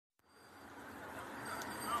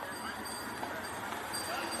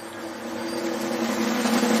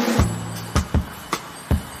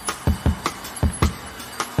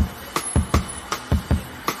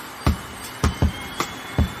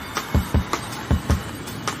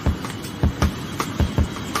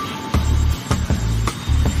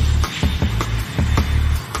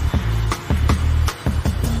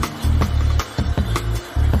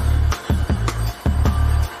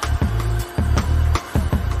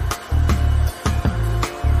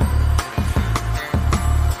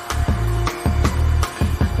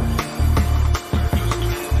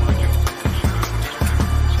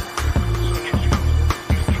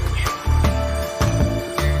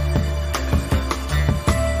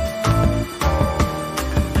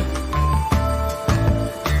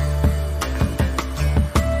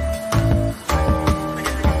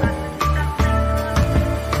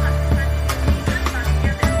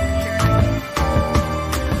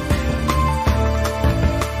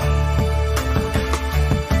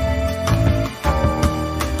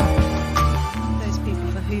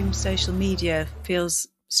social media feels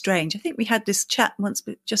strange. I think we had this chat once,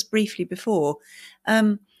 but just briefly before.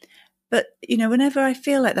 But, whenever I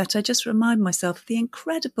feel like that, I just remind myself of the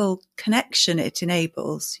incredible connection it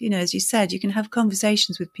enables. As you said, you can have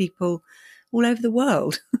conversations with people all over the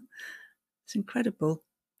world. It's incredible.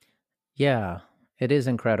 Yeah, it is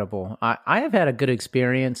incredible. I have had a good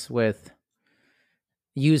experience with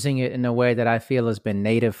using it in a way that I feel has been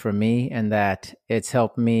native for me, and that it's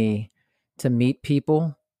helped me to meet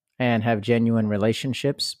people and have genuine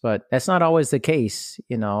relationships. But that's not always the case,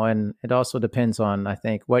 and it also depends on, I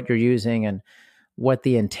think, what you're using and what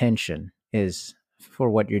the intention is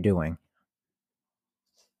for what you're doing.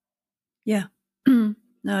 Yeah. No,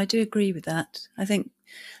 I do agree with that. I think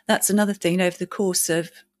that's another thing, over the course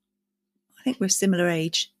of, I think we're similar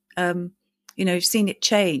age, we've seen it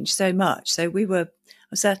change so much. So I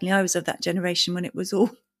was of that generation when it was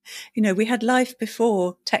all, we had life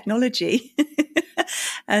before technology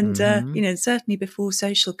and, certainly before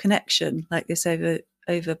social connection like this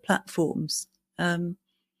over platforms. And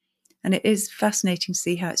it is fascinating to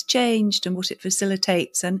see how it's changed and what it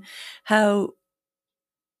facilitates, and how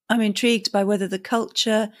I'm intrigued by whether the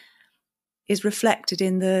culture is reflected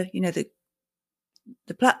in the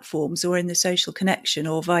platforms or in the social connection,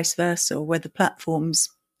 or vice versa, or whether platforms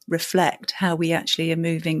reflect how we actually are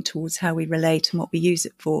moving towards how we relate and what we use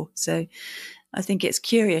it for. So I think it's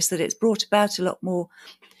curious that it's brought about a lot more,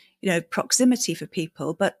 proximity for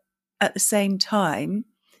people, but at the same time,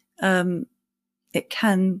 it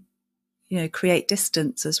can, create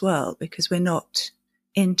distance as well, because we're not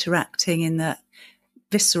interacting in that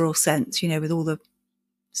visceral sense, with all the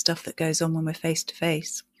stuff that goes on when we're face to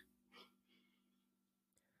face.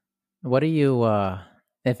 What do you,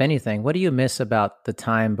 if anything, what do you miss about the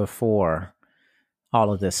time before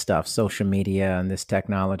all of this stuff, social media and this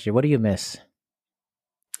technology? What do you miss?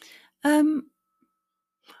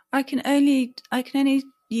 I can only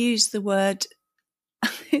use the word.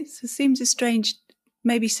 It seems a strange,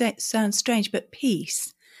 maybe sounds strange, but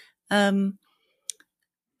peace. And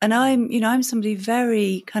I'm somebody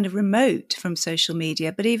very kind of remote from social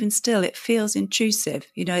media, but even still, it feels intrusive.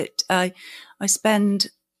 I spend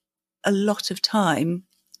a lot of time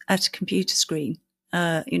at a computer screen.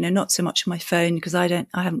 Not so much on my phone, because I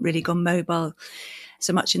haven't really gone mobile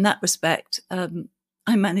so much in that respect.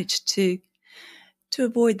 I managed to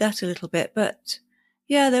avoid that a little bit, but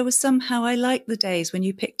yeah, there was somehow, I liked the days when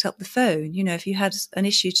you picked up the phone, if you had an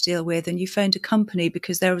issue to deal with and you phoned a company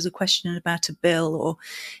because there was a question about a bill, or,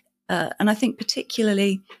 and I think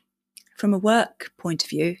particularly from a work point of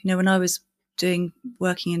view, when I was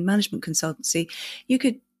working in management consultancy, you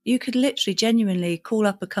could literally genuinely call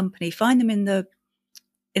up a company, find them in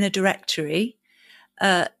a directory,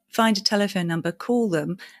 find a telephone number, call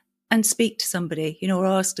them and speak to somebody, or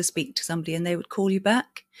ask to speak to somebody, and they would call you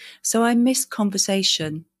back. So I miss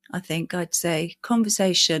conversation. I think I'd say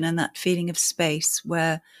conversation and that feeling of space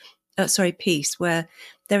peace, where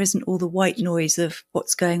there isn't all the white noise of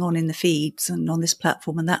what's going on in the feeds and on this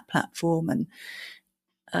platform and that platform, and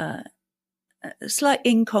a slight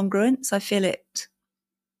incongruence. I feel it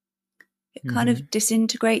kind of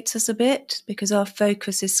disintegrates us a bit, because our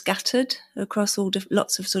focus is scattered across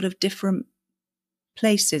lots of sort of different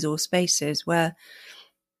places or spaces, where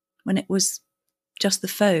when it was just the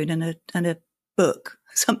phone and a book,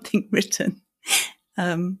 something written,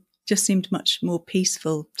 just seemed much more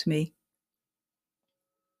peaceful to me.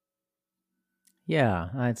 Yeah,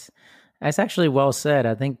 that's actually well said.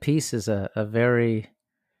 I think peace is a very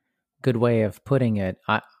good way of putting it.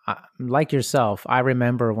 I like yourself, I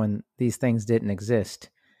remember when these things didn't exist.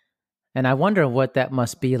 And I wonder what that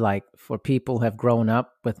must be like for people who have grown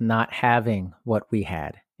up with not having what we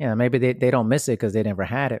had. Maybe they don't miss it because they never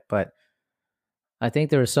had it, but I think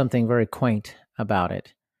there is something very quaint about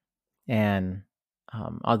it. And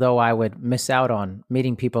although I would miss out on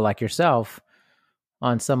meeting people like yourself,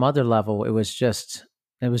 on some other level, it was just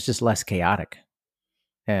less chaotic,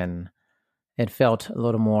 and it felt a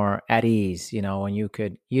little more at ease. When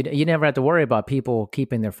you never had to worry about people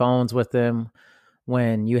keeping their phones with them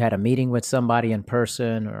when you had a meeting with somebody in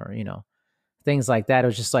person, or things like that. It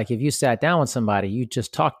was just like, if you sat down with somebody, you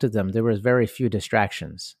just talked to them. There was very few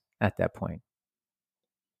distractions at that point.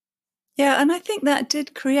 Yeah, and I think that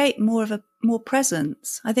did create more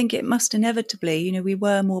presence. I think it must inevitably, we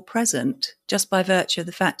were more present just by virtue of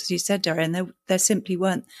the fact, as you said, Darian, there simply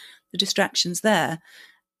weren't the distractions there.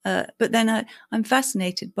 But then I'm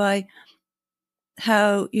fascinated by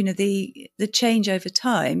how, the change over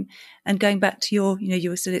time, and going back to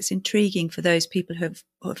you said it's intriguing for those people who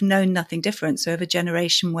have known nothing different. So of a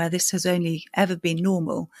generation where this has only ever been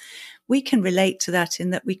normal, we can relate to that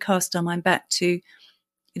in that we cast our mind back to,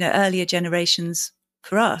 earlier generations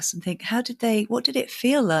for us and think, what did it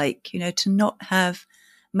feel like, to not have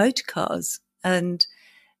motor cars and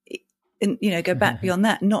go back beyond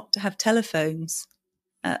that, not to have telephones.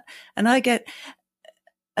 And I get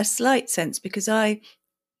a slight sense because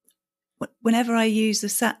whenever I use the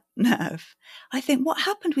sat nav, I think, what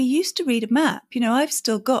happened? We used to read a map. I've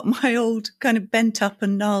still got my old kind of bent up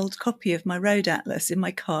and gnarled copy of my road atlas in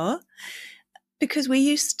my car because we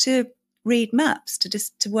used to read maps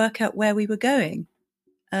to work out where we were going.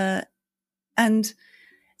 And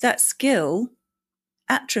that skill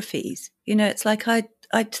atrophies. It's like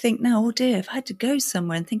I'd think now, oh dear, if I had to go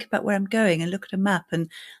somewhere and think about where I'm going and look at a map and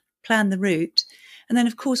plan the route. And then,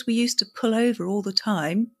 of course, we used to pull over all the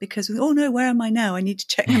time because, oh no, where am I now? I need to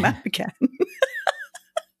check the map again.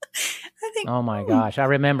 I think, oh my gosh, I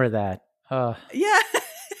remember that. Yeah.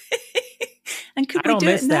 And could I don't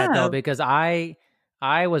miss now? that though, because I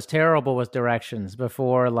was terrible with directions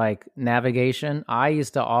before, like navigation. I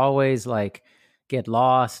used to always like get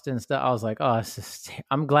lost and stuff. I was like, oh,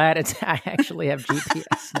 I'm glad I actually have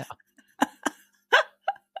GPS now.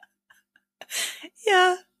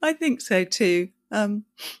 Yeah, I think so too.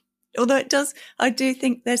 Although I do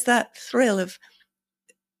think there's that thrill of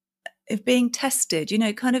being tested,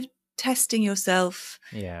 kind of testing yourself.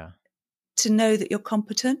 Yeah. To know that you're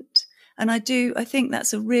competent. And I think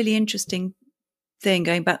that's a really interesting thing,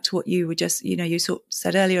 going back to what you were just, you sort of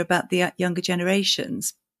said earlier about the younger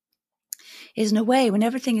generations, is in a way when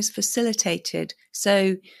everything is facilitated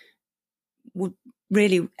so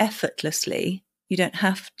really effortlessly,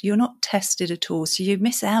 you're not tested at all. So you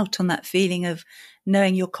miss out on that feeling of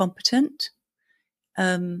knowing you're competent,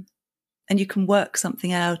 and you can work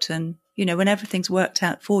something out. And, when everything's worked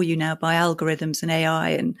out for you now by algorithms and AI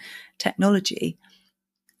and technology.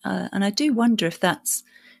 And I do wonder if that's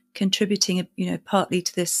contributing, partly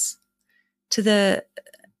to this, to the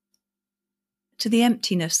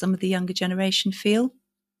emptiness some of the younger generation feel.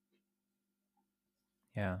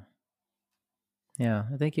 Yeah. Yeah,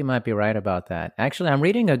 I think you might be right about that. Actually, I'm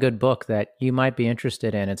reading a good book that you might be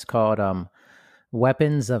interested in. It's called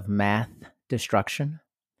Weapons of Math Destruction.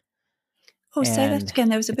 Oh, say that again.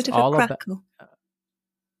 There was a bit of a crackle.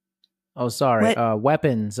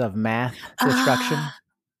 Weapons of Math Destruction.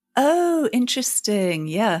 Oh, interesting.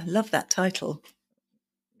 Yeah, love that title.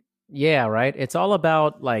 Yeah, right. It's all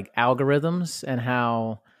about like algorithms and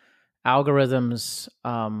how algorithms,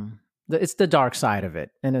 it's the dark side of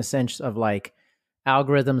it, in a sense of like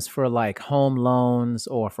algorithms for like home loans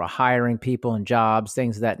or for hiring people and jobs,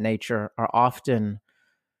 things of that nature, are often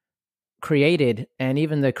created, and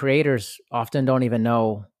even the creators often don't even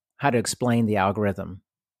know how to explain the algorithm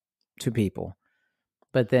to people.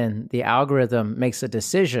 But then the algorithm makes a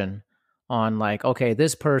decision on like, okay,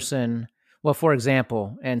 this person, well, for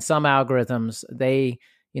example, in some algorithms,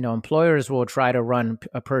 employers will try to run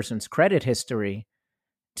a person's credit history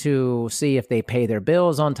to see if they pay their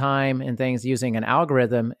bills on time and things, using an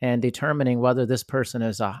algorithm and determining whether this person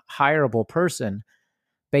is a hireable person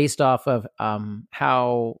based off of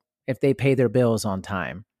if they pay their bills on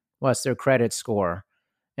time, what's their credit score,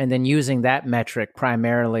 and then using that metric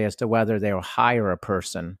primarily as to whether they'll hire a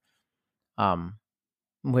person,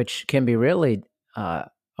 which can be really a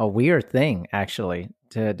weird thing, actually,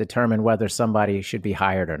 to determine whether somebody should be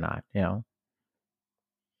hired or not, Yeah,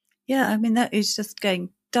 I mean, that is just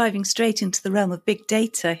diving straight into the realm of big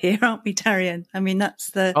data here, aren't we, Darian? I mean,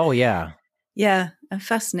 that's the... Oh, yeah. Yeah,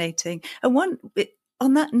 fascinating. And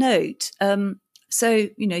on that note, so,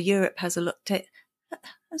 Europe has a lot to,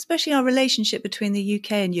 especially our relationship between the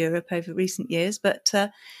UK and Europe over recent years, but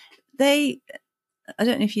I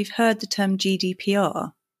don't know if you've heard the term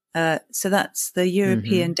GDPR. So that's the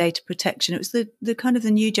European Data Protection. It was the kind of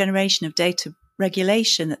the new generation of data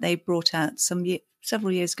regulation that they brought out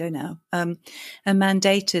several years ago now, and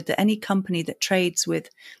mandated that any company that trades with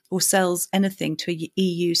or sells anything to an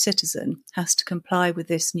EU citizen has to comply with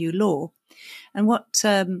this new law. And what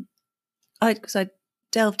because I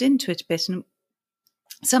delved into it a bit, and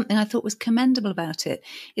something I thought was commendable about it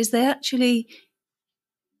is they actually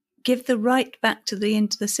give the right back to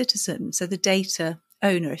the citizen, so the data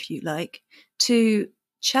owner, if you like, to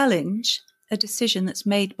challenge a decision that's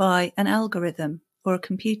made by an algorithm or a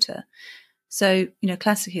computer. So,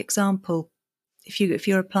 classic example, if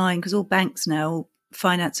you're applying, because all banks now, all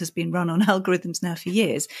finance has been run on algorithms now for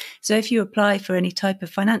years. So if you apply for any type of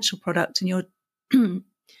financial product and you're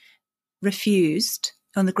refused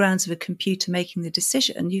on the grounds of a computer making the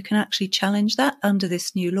decision, you can actually challenge that under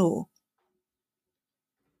this new law,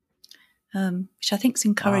 which I think is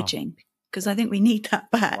encouraging, because I think we need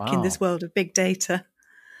that back in this world of big data.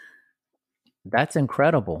 That's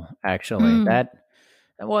incredible, actually.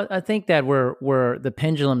 Well, I think that we're the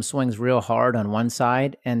pendulum swings real hard on one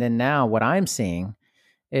side, and then now what I'm seeing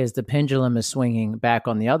is the pendulum is swinging back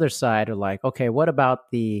on the other side. Or like, okay, what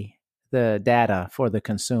about the data for the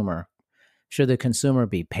consumer? Should the consumer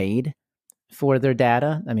be paid for their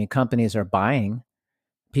data? I mean, companies are buying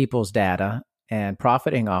people's data and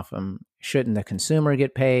profiting off them. Shouldn't the consumer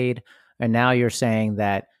get paid? And now you're saying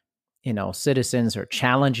that, citizens are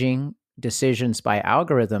challenging decisions by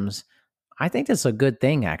algorithms. I think that's a good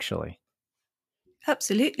thing, actually.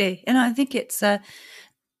 Absolutely. And I think it's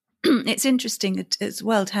it's interesting as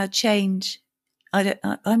well to how change.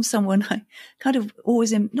 I'm someone I kind of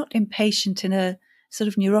always am not impatient in a sort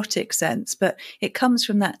of neurotic sense, but it comes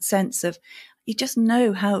from that sense of you just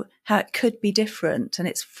know how it could be different, and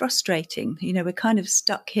it's frustrating. We're kind of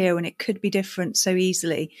stuck here when it could be different so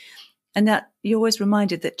easily, and that you're always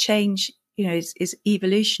reminded that change, is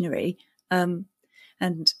evolutionary, and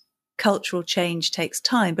cultural change takes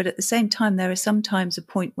time. But at the same time, there is sometimes a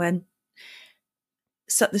point when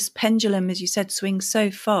this pendulum, as you said, swings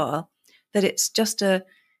so far that it's just a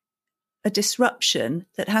disruption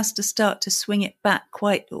that has to start to swing it back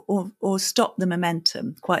quite, or stop the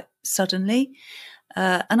momentum quite suddenly.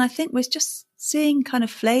 And I think we're just seeing kind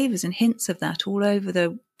of flavors and hints of that all over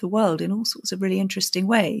the world in all sorts of really interesting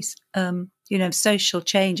ways. Social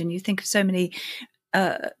change, and you think of so many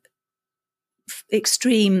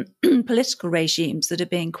extreme political regimes that are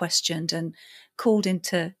being questioned and called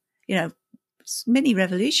into, mini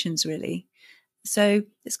revolutions, really. So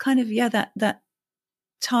it's kind of, that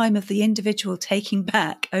time of the individual taking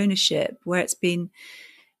back ownership, where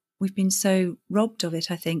we've been so robbed of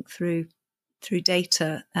it, I think, through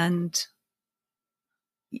data and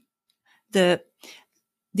the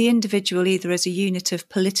individual, either as a unit of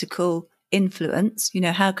political influence,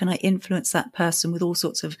 how can I influence that person with all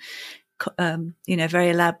sorts of, very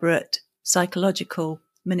elaborate psychological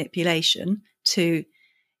manipulation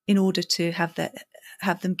in order to have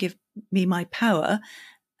them give me my power.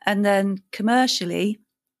 And then commercially,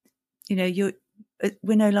 we're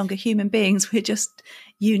no longer human beings. We're just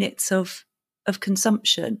units of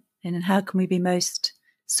consumption. And how can we be most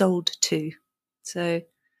sold to? So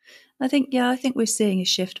I think we're seeing a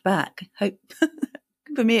shift back. Hope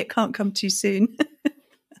for me, it can't come too soon.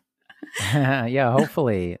 Yeah,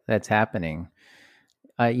 hopefully that's happening.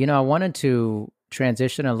 I wanted to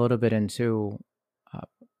transition a little bit into,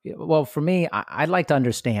 well, for me, I'd like to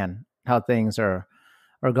understand how things are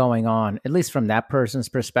going on, at least from that person's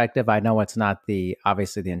perspective. I know it's not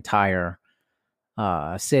obviously the entire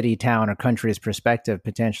city, town, or country's perspective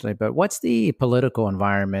potentially, but what's the political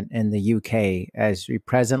environment in the UK as we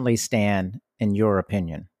presently stand, in your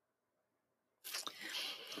opinion?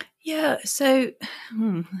 Yeah, so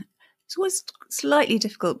it's always slightly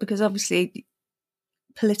difficult because obviously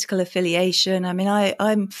political affiliation. I mean,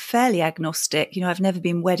 I'm fairly agnostic. I've never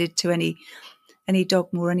been wedded to any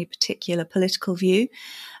dogma or any particular political view.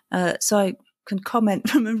 So I can comment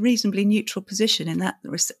from a reasonably neutral position in that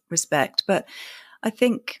respect. But I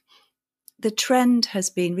think the trend has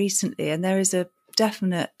been recently, and there is a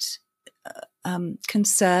definite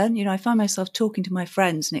concern. I find myself talking to my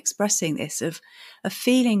friends and expressing this, of a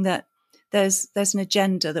feeling that there's an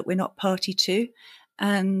agenda that we're not party to,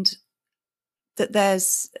 and that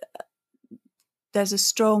there's a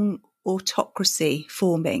strong autocracy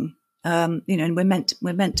forming. And we're meant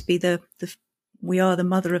to be we are the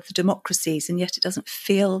mother of the democracies, and yet it doesn't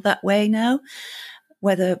feel that way now.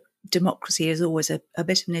 Whether democracy is always a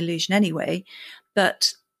bit of an illusion anyway,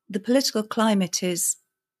 but the political climate is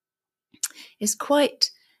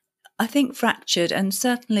quite, I think, fractured, and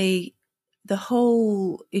certainly the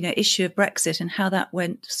whole issue of Brexit and how that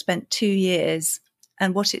spent 2 years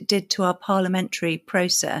and what it did to our parliamentary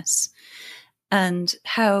process, and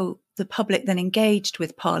how the public then engaged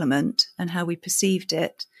with Parliament and how we perceived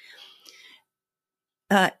it,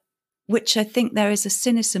 which I think there is a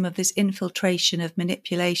cynicism of this infiltration of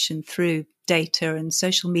manipulation through data and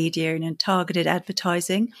social media and targeted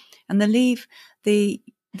advertising. And the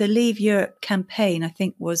Leave Europe campaign, I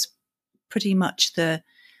think, was pretty much the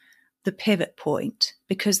pivot point,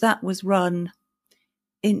 because that was run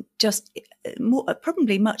in just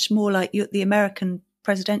probably much more like the American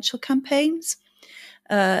presidential campaigns,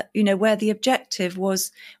 where the objective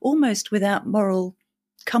was almost without moral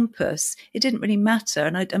compass. It didn't really matter.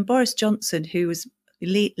 And Boris Johnson, who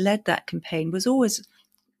led that campaign, was always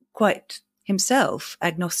quite himself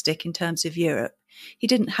agnostic in terms of Europe. He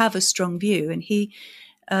didn't have a strong view, and he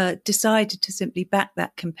decided to simply back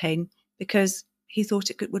that campaign because he thought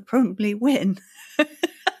it would probably win.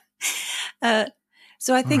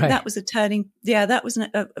 So I think Right. that was that was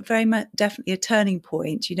a very definitely a turning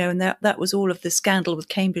point, and that was all of the scandal with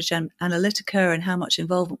Cambridge Analytica and how much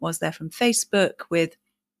involvement was there from Facebook with,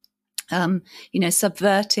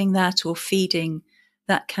 subverting that or feeding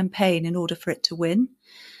that campaign in order for it to win.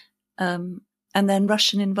 And then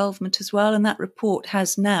Russian involvement as well. And that report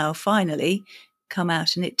has now finally come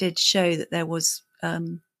out, and it did show that there was,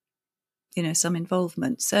 some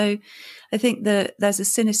involvement. So I think that there's a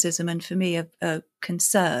cynicism and for me a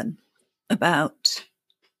concern about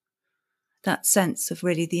that sense of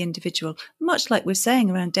really the individual, much like we're saying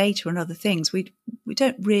around data and other things. We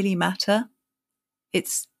don't really matter.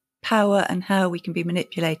 It's power and how we can be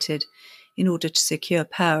manipulated in order to secure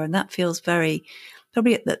power. And that feels probably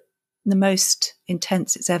at the most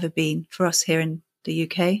intense it's ever been for us here in the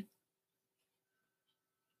UK.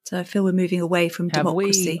 So I feel we're moving away from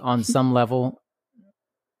democracy. Have we, on some level?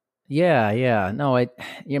 Yeah. No,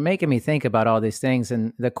 you're making me think about all these things.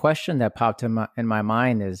 And the question that popped in my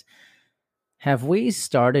mind is, have we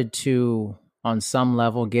started to, on some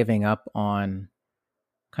level, giving up on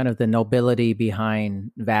kind of the nobility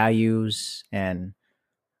behind values and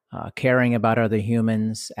caring about other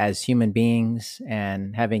humans as human beings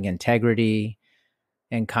and having integrity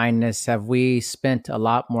and kindness? Have we spent a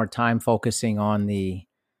lot more time focusing on the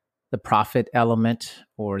profit element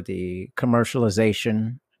or the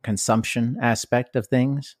commercialization, consumption aspect of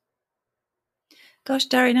things? Gosh,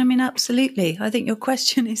 Darren, I mean, absolutely. I think your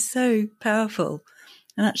question is so powerful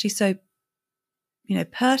and actually so,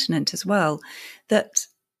 pertinent as well, that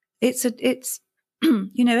it's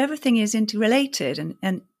everything is interrelated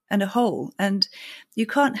and a whole, and you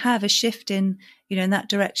can't have a shift in that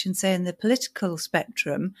direction, say in the political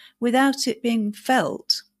spectrum, without it being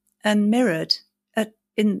felt and mirrored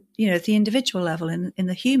in the individual level, in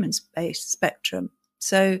the human space spectrum.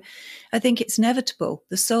 So I think it's inevitable.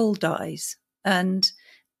 The soul dies, and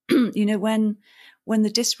when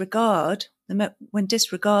disregard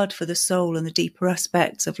for the soul and the deeper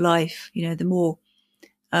aspects of life, the more,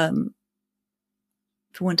 for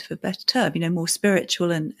want of a better term, more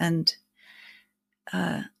spiritual and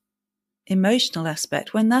emotional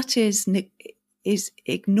aspect, when that is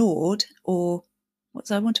ignored, or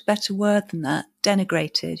I want a better word than that,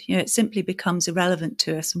 denigrated, it simply becomes irrelevant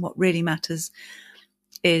to us, and what really matters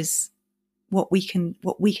is what we can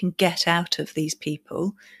get out of these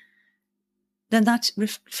people. Then that,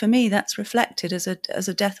 for me, that's reflected as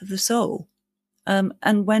a death of the soul.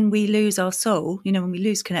 And when we lose our soul, when we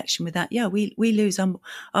lose connection with that, we lose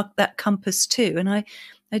that compass too. And I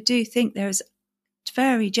do think there is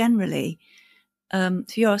very generally,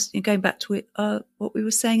 if you ask, going back to what we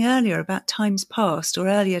were saying earlier about times past or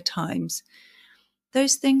earlier times,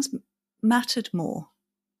 those things mattered more.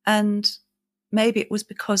 And maybe it was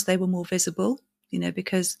because they were more visible,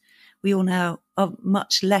 because we all now are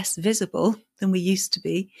much less visible than we used to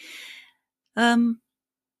be. And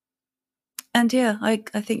I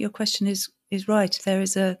think your question is right. There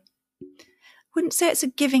is I wouldn't say it's a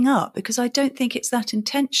giving up, because I don't think it's that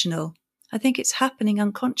intentional. I think it's happening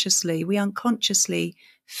unconsciously. We unconsciously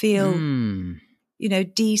feel,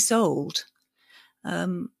 desouled.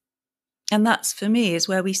 And that's, for me, is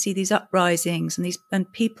where we see these uprisings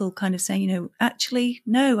and people kind of saying, actually,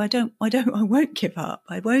 no, I won't give up.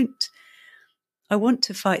 I want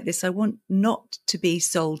to fight this. I want not to be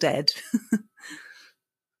soul dead.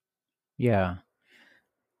 Yeah.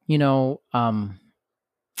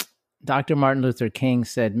 Dr. Martin Luther King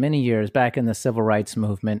said many years back in the civil rights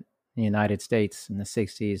movement in the United States in the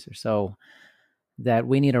 60s or so, that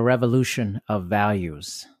we need a revolution of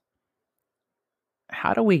values.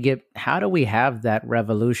 How do we have that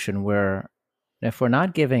revolution where, if we're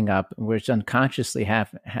not giving up, where it's unconsciously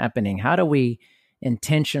happening, how do we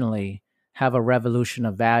intentionally have a revolution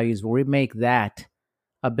of values where we make that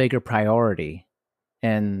a bigger priority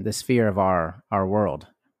in the sphere of our world?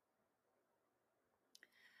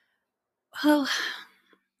 Well,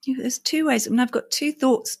 there's two ways. I mean, I've got two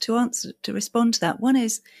thoughts to respond to that. One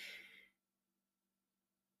is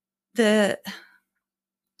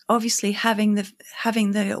obviously having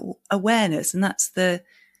the awareness, and that's the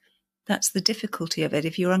difficulty of it.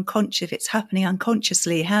 If you're unconscious, if it's happening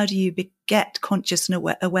unconsciously, how do you get conscious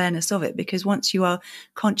and awareness of it? Because once you are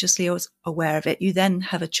consciously aware of it, you then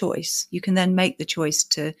have a choice. You can then make the choice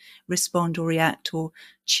to respond or react or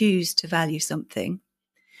choose to value something.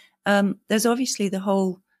 There's obviously the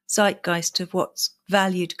whole zeitgeist of what's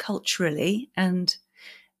valued culturally, and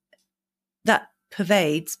that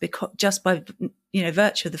pervades just by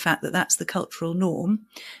virtue of the fact that that's the cultural norm.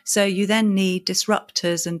 So you then need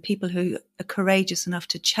disruptors and people who are courageous enough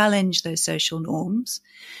to challenge those social norms.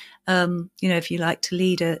 If you like to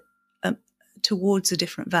lead towards a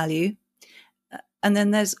different value. And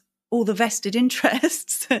then there's all the vested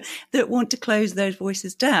interests that want to close those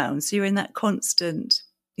voices down. So you're in that constant,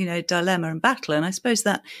 dilemma and battle. And I suppose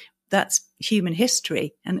that's human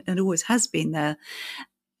history and always has been there.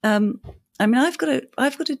 I've got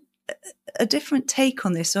a different take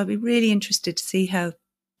on this. So I'd be really interested to see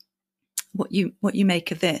what you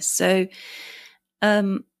make of this. So,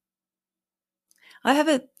 I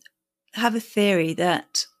have a theory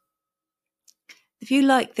that if you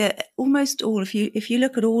like if you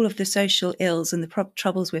look at all of the social ills and the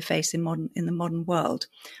troubles we're facing in the modern world,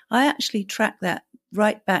 I actually track that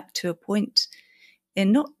right back to a point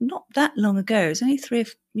in not that long ago. It was only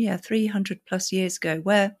 300 plus years ago,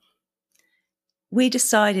 where we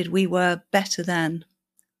decided we were better than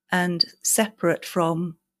and separate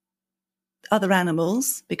from other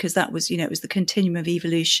animals, because that was, it was the continuum of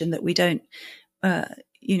evolution that we don't,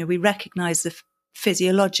 we recognize the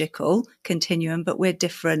physiological continuum, but we're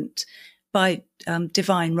different by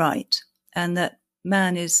divine right, and that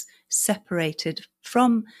man is separated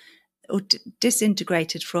from or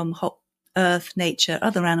disintegrated from earth, nature,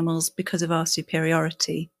 other animals because of our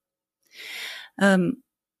superiority. And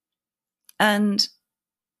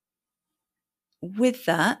with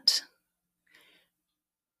that,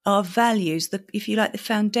 our values, if you like, the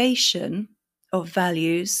foundation of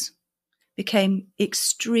values became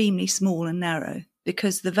extremely small and narrow,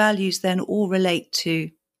 because the values then all relate to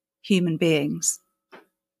human beings.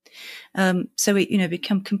 So we,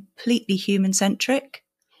 become completely human-centric,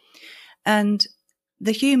 and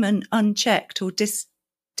the human unchecked or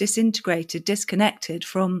disintegrated, disconnected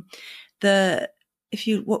from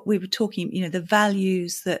what we were talking, the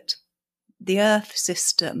values that the earth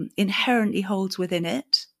system inherently holds within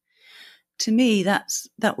it. To me,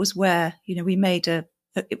 that was where, we made that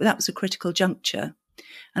was a critical juncture.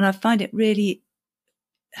 And I find it really,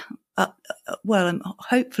 I'm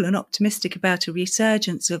hopeful and optimistic about a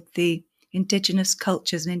resurgence of the indigenous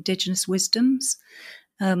cultures and indigenous wisdoms,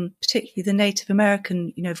 particularly the Native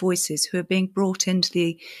American, voices who are being brought into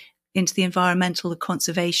the environmental, the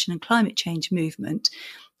conservation and climate change movement,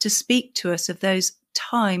 to speak to us of those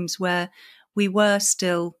times where we were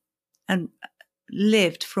still and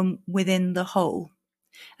lived from within the whole,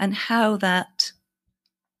 and how that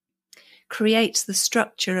creates the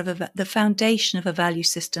structure of the foundation of a value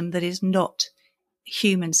system that is not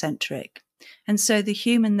human-centric. And so the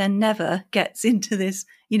human then never gets into this,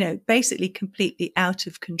 basically completely out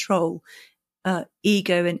of control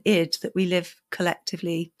ego and id that we live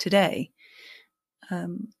collectively today.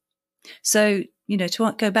 So,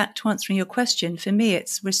 to go back to answering your question, for me,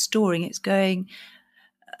 it's restoring, it's going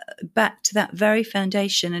back to that very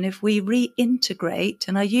foundation. And if we reintegrate,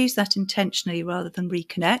 and I use that intentionally rather than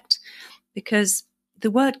reconnect, because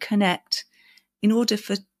the word connect, in order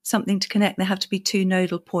for something to connect, there have to be two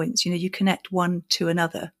nodal points. You connect one to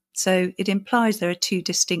another. So it implies there are two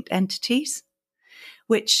distinct entities,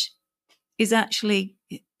 which is actually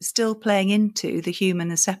still playing into the human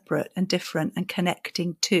and separate and different and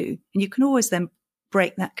connecting to. And you can always then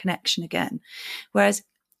break that connection again. Whereas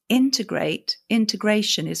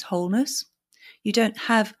integration is wholeness. You don't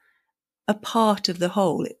have a part of the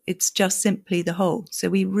whole. It's just simply the whole. So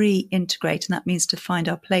we reintegrate, and that means to find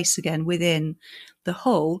our place again within the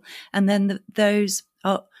whole. And then the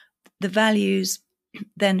values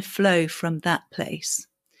then flow from that place.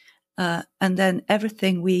 And then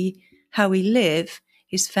everything how we live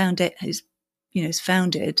is founded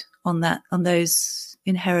on those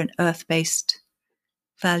inherent earth-based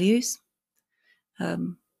values.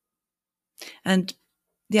 And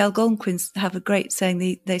the Algonquins have a great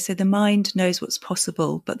saying. They say the mind knows what's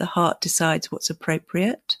possible, but the heart decides what's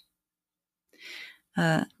appropriate.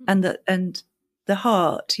 And the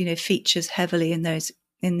heart, features heavily in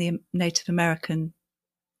the Native American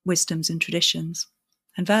wisdoms and traditions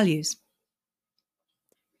and values.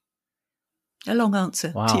 A long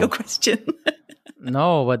answer to your question.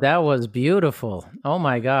 No, but that was beautiful. Oh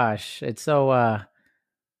my gosh. It's so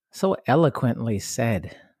eloquently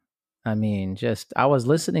said. I mean, I was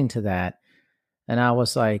listening to that and I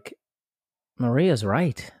was like, Maria's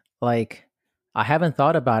right. Like, I haven't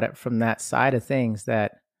thought about it from that side of things,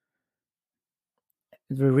 that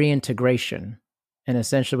the reintegration and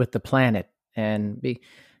essentially with the planet. And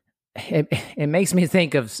it makes me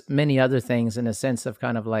think of many other things in a sense of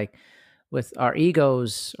kind of like, with our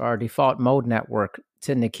egos, our default mode network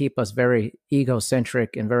tend to keep us very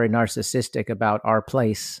egocentric and very narcissistic about our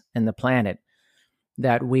place in the planet,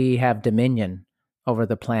 that we have dominion over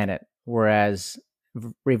the planet, whereas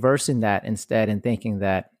reversing that instead and thinking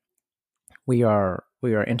that we are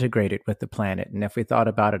integrated with the planet. And if we thought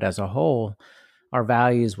about it as a whole, our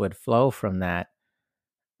values would flow from that.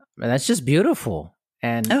 And that's just beautiful.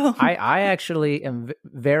 And Oh, I actually am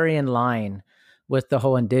very in line with the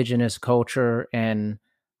whole indigenous culture and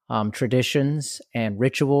traditions and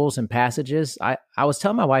rituals and passages. I was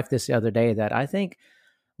telling my wife this the other day that I think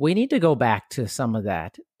we need to go back to some of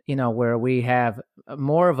that, where we have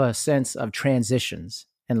more of a sense of transitions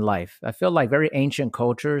in life. I feel like very ancient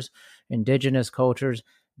cultures, indigenous cultures,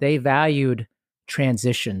 they valued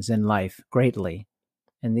transitions in life greatly.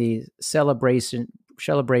 And these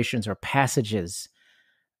celebrations or passages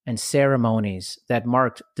and ceremonies that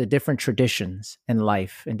marked the different traditions in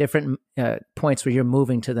life and different points where you're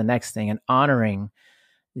moving to the next thing and honoring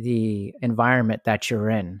the environment that you're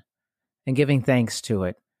in and giving thanks to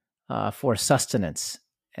it for sustenance.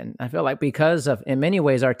 And I feel like because of, in many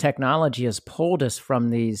ways, our technology has pulled us from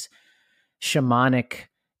these shamanic,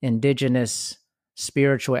 indigenous,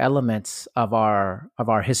 spiritual elements of our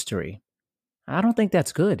history. I don't think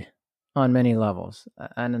that's good on many levels.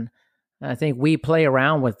 And I think we play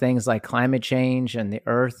around with things like climate change and the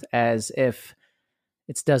earth as if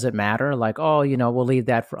it doesn't matter. Like, oh, we'll leave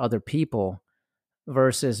that for other people,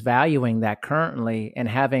 versus valuing that currently and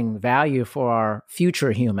having value for our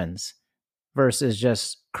future humans versus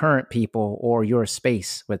just current people or your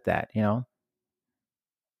space with that. yeah.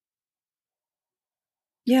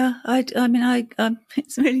 I mean,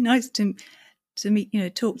 it's really nice to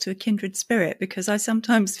meet, talk to a kindred spirit, because I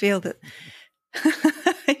sometimes feel that,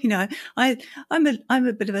 I'm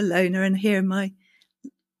a bit of a loner, and here in my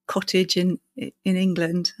cottage in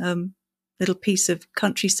England, little piece of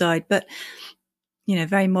countryside, but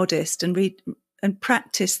very modest, and read and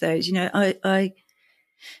practice those.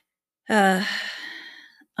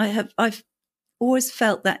 I've always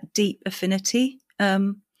felt that deep affinity,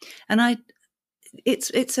 and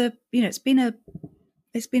it's been a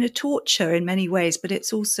torture in many ways, but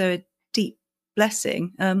it's also a deep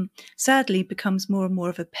blessing. Sadly, becomes more and more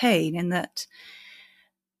of a pain in that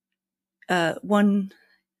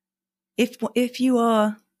if you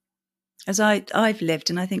are, as I've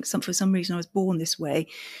lived, and I think for some reason I was born this way.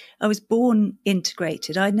 I was born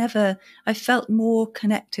integrated. I felt more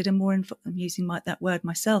connected and more. I'm using that word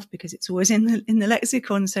myself because it's always in the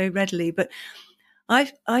lexicon so readily. But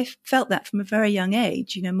I felt that from a very young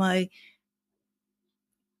age.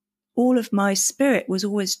 All of my spirit was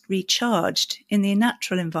always recharged in the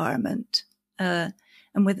natural environment, and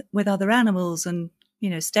with other animals, and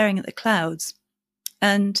staring at the clouds.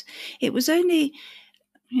 And it was only,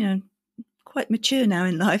 quite mature now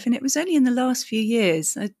in life, and it was only in the last few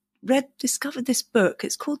years I discovered this book.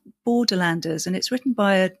 It's called Borderlanders, and it's written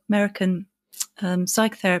by an American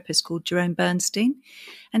psychotherapist called Jerome Bernstein,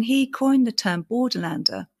 and he coined the term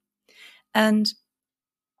Borderlander. And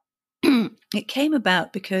it came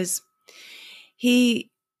about because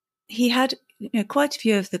he had quite a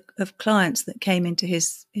few of clients that came into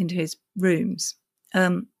his rooms.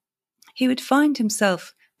 He would find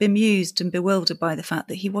himself bemused and bewildered by the fact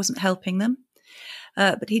that he wasn't helping them.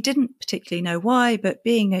 But he didn't particularly know why, but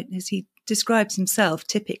being, as he describes himself,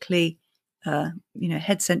 typically,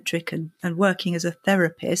 head-centric and working as a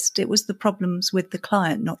therapist, it was the problems with the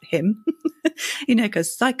client, not him,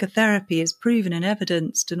 because psychotherapy is proven and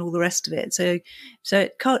evidenced and all the rest of it. So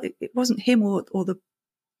it wasn't him or the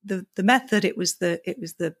method, it was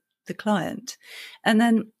the client. And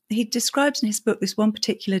then he describes in his book this one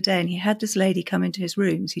particular day, and he had this lady come into his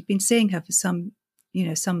rooms. He'd been seeing her for some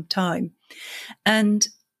time. And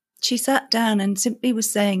she sat down and simply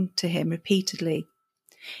was saying to him repeatedly,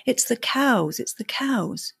 "It's the cows, it's the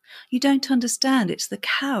cows. You don't understand, it's the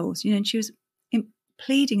cows." And she was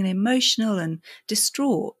pleading and emotional and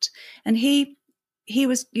distraught. And he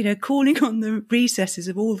was, calling on the recesses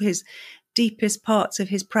of all his deepest parts of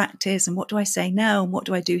his practice, and what do I say now, and what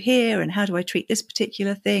do I do here, and how do I treat this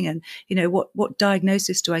particular thing, and what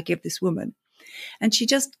diagnosis do I give this woman? And she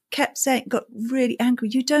just kept saying, got really angry,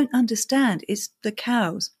 "You don't understand, it's the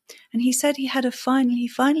cows." And he said he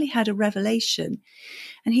finally had a revelation.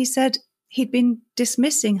 And he said he'd been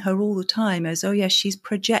dismissing her all the time as, oh yes, she's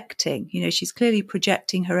projecting, she's clearly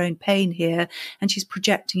projecting her own pain here, and she's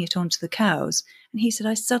projecting it onto the cows. And he said,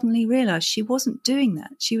 I suddenly realized she wasn't doing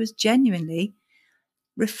that. She was genuinely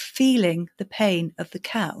feeling the pain of the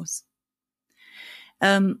cows.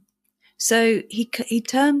 So he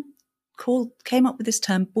came up with this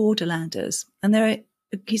term Borderlanders. And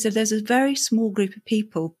he said there's a very small group of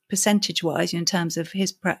people, percentage-wise, in terms of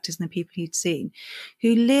his practice and the people he'd seen,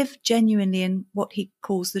 who live genuinely in what he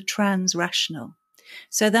calls the trans-rational.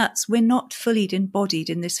 So we're not fully embodied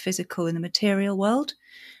in this physical, in the material world.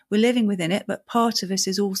 We're living within it, but part of us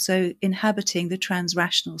is also inhabiting the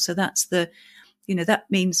trans-rational. So that's that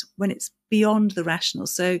means when it's beyond the rational.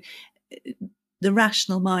 So the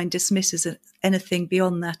rational mind dismisses anything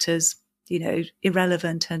beyond that as,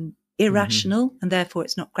 irrelevant and irrational, and therefore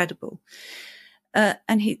it's not credible.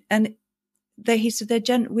 He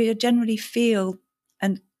said we generally feel,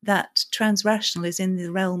 and that transrational is in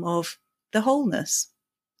the realm of the wholeness.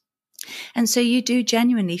 And so you do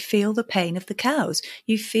genuinely feel the pain of the cows.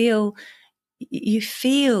 You feel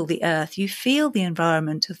the earth, you feel the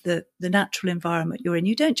environment of the natural environment you're in.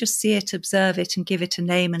 You don't just see it, observe it, and give it a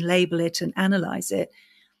name and label it and analyze it.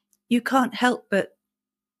 You can't help but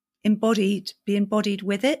be embodied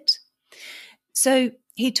with it. So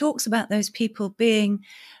he talks about those people being,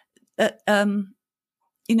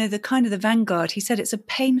 the kind of the vanguard. He said it's a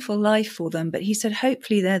painful life for them, but he said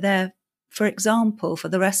hopefully they're there, for example, for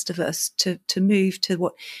the rest of us to move to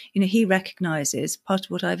what, he recognizes. Part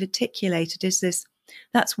of what I've articulated is this: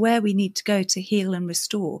 that's where we need to go to heal and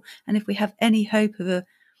restore. And if we have any hope of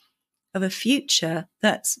a future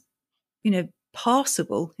that's,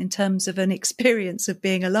 passable in terms of an experience of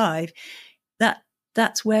being alive,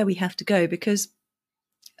 that's where we have to go, because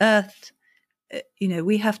Earth,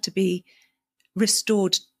 we have to be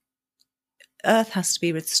restored. Earth has to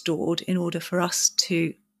be restored in order for us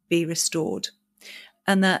to be restored,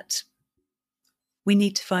 and that we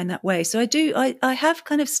need to find that way. So I have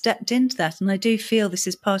kind of stepped into that, and I do feel this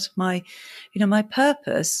is part of my, my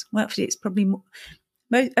purpose. Well, actually, it's probably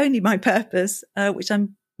only my purpose, which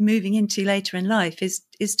I'm moving into later in life, is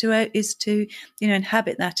to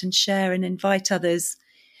inhabit that and share and invite others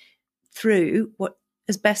through what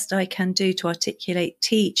as best I can do to articulate,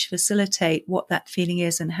 teach, facilitate what that feeling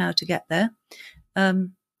is and how to get there.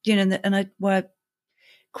 And I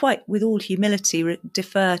quite with all humility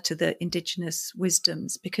defer to the indigenous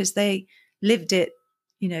wisdoms, because they lived it,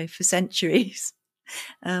 for centuries.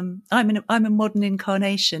 I'm a modern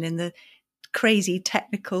incarnation in the crazy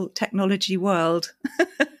technology world.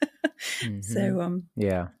 So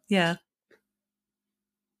yeah.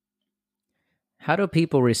 How do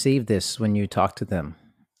people receive this when you talk to them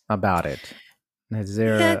about it? Is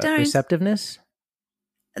there a receptiveness?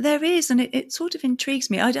 There is, and it sort of intrigues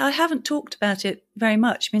me. I haven't talked about it very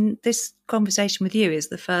much. I mean, this conversation with you is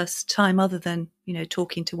the first time, other than,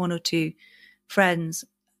 talking to one or two friends,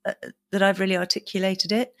 that I've really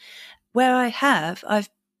articulated it. Where I've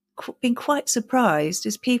been quite surprised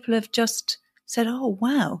is people have just said, "Oh,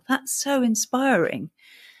 wow, that's so inspiring."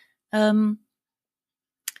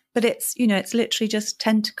 But it's, it's literally just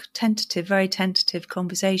very tentative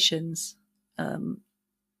conversations.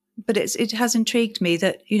 But it has intrigued me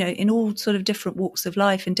that, in all sort of different walks of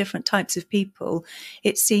life and different types of people,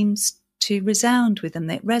 it seems to resound with them,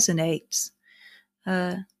 it resonates.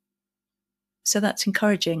 So that's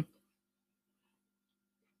encouraging.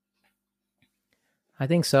 I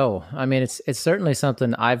think so. I mean, it's certainly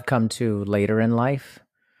something I've come to later in life.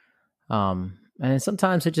 And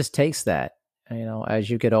sometimes it just takes that, as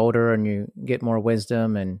you get older and you get more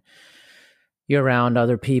wisdom and you're around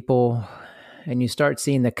other people and you start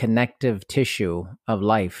seeing the connective tissue of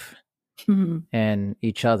life and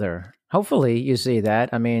each other. Hopefully you see that.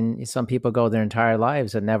 I mean, some people go their entire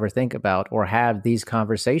lives and never think about or have these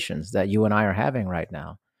conversations that you and I are having right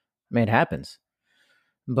now. I mean, it happens.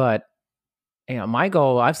 But my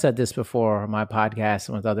goal, I've said this before on my podcast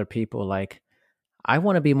and with other people, like, I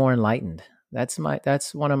want to be more enlightened.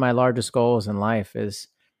 That's one of my largest goals in life, is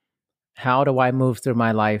how do I move through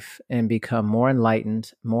my life and become more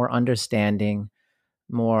enlightened, more understanding,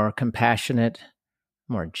 more compassionate,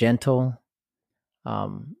 more gentle,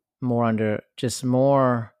 more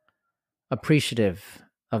appreciative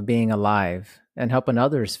of being alive and helping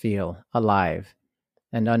others feel alive,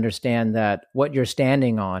 and understand that what you're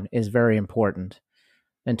standing on is very important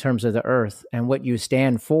in terms of the earth, and what you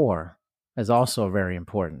stand for is also very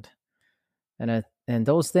important. And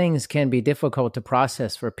those things can be difficult to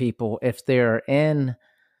process for people if they're in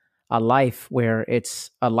a life where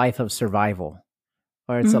it's a life of survival,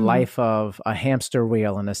 or it's a life of a hamster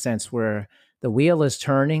wheel, in a sense, where the wheel is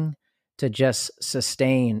turning to just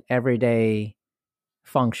sustain everyday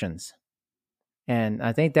functions. And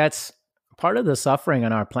I think that's part of the suffering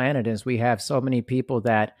on our planet, is we have so many people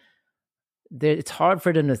that it's hard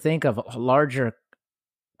for them to think of a larger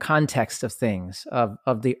context of things,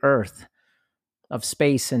 of the earth, of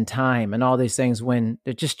space and time and all these things, when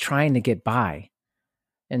they're just trying to get by.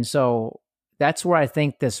 And so that's where I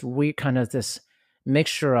think this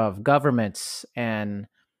mixture of governments and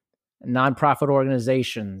nonprofit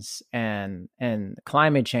organizations and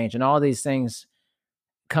climate change and all these things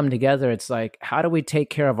come together. It's like, how do we take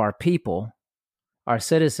care of our people, our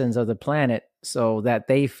citizens of the planet, so that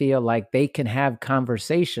they feel like they can have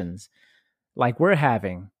conversations like we're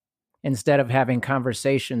having instead of having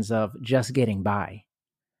conversations of just getting by.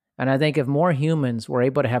 And I think if more humans were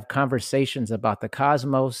able to have conversations about the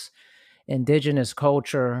cosmos, indigenous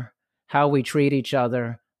culture, how we treat each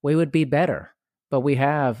other, we would be better. But we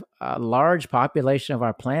have a large population of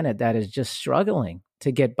our planet that is just struggling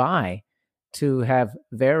to get by, to have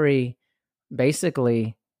very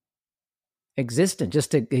basically existent,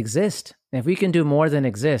 just to exist. And if we can do more than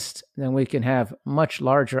exist, then we can have much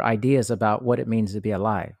larger ideas about what it means to be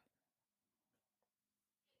alive.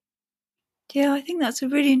 Yeah, I think that's a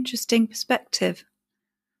really interesting perspective.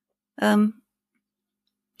 And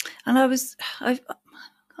I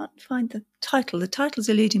can't find the title. The title's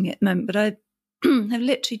eluding me at the moment, but I have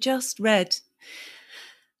literally just read,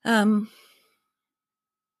 been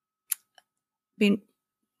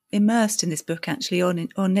immersed in this book actually on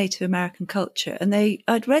Native American culture, and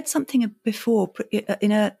I'd read something before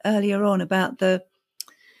earlier on about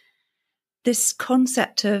this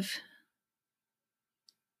concept of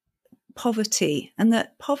poverty, and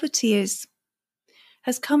that poverty has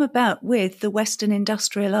come about with the Western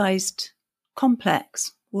industrialized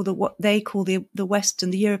complex, or what they call the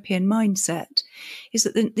Western, the European mindset, is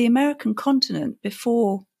that the American continent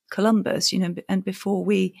before Columbus, and before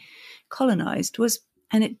we colonized, was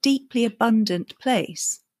a deeply abundant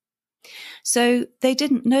place. So they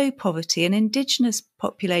didn't know poverty, and indigenous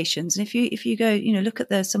populations. And if you go, look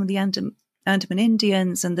at some of the Andaman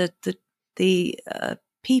Indians and the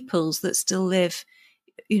peoples that still live,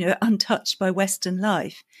 untouched by Western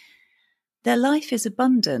life, their life is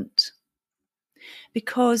abundant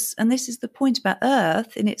because, and this is the point about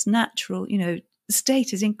Earth in its natural,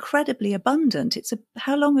 state, is incredibly abundant.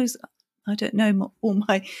 How long has, I don't know all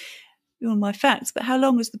my facts, but how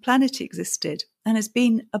long has the planet existed and has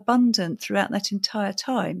been abundant throughout that entire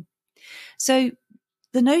time? So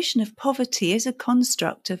the notion of poverty is a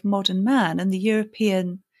construct of modern man and the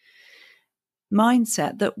European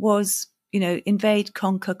mindset that was, invade,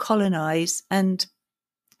 conquer, colonize, and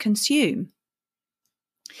consume.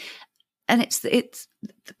 And it's the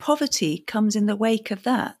poverty comes in the wake of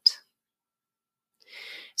that.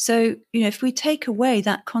 So, if we take away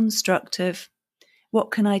that construct of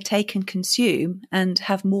what can I take and consume and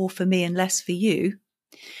have more for me and less for you,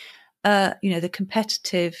 the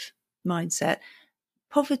competitive mindset,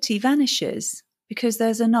 poverty vanishes because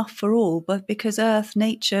there's enough for all, but because Earth,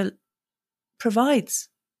 nature provides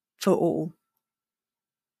for all.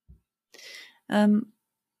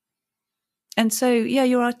 And so,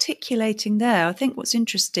 you're articulating there. I think what's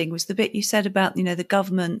interesting was the bit you said about, the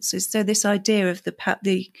governments. Is so this idea of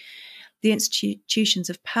the institutions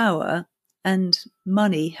of power and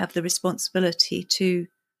money have the responsibility to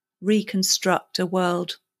reconstruct a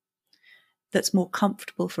world that's more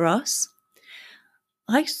comfortable for us.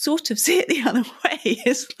 I sort of see it the other way.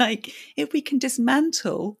 It's like, if we can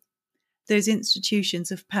dismantle those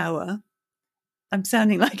institutions of power, I'm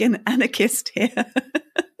sounding like an anarchist here.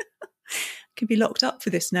 Can be locked up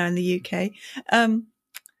for this now in the UK.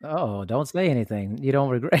 Oh, don't say anything. You don't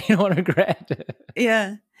regret. You don't regret.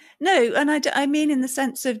 Yeah. No, and I mean in the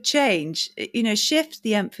sense of change, shift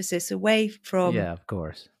the emphasis away from... Yeah, of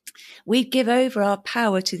course. We give over our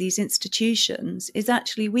power to these institutions, is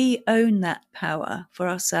actually we own that power for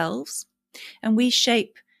ourselves, and we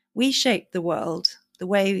shape the world the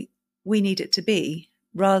way we need it to be,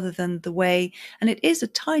 rather than the way... And it is a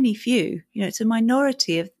tiny few, it's a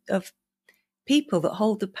minority of people that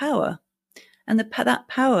hold the power. And that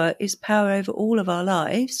power is power over all of our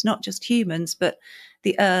lives, not just humans, but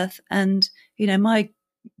the earth. And, my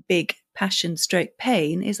big passion /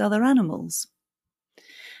 pain is other animals.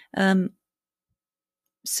 So,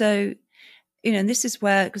 and this is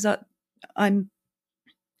where, because I'm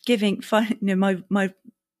giving, my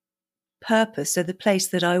purpose. So the place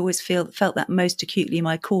that I always felt that most acutely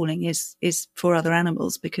my calling is for other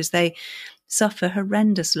animals, because they suffer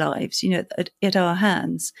horrendous lives, at our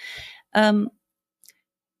hands.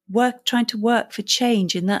 Trying to work for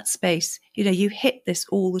change in that space. You hit this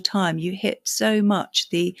all the time. You hit so much.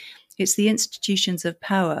 It's the institutions of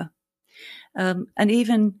power, and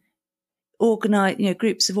even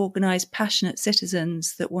groups of organized, passionate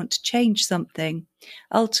citizens that want to change something.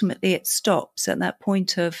 Ultimately, it stops at that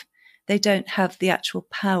point of they don't have the actual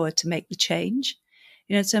power to make the change.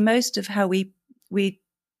 So most of how we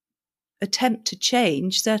attempt to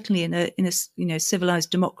change, certainly in a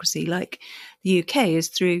civilized democracy like the UK, is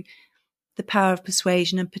through the power of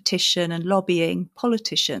persuasion and petition and lobbying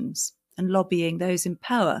politicians and lobbying those in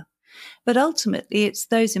power. But ultimately, it's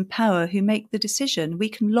those in power who make the decision. We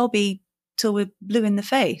can lobby till we're blue in the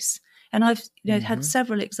face, and I've had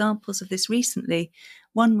several examples of this recently.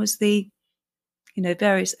 One was the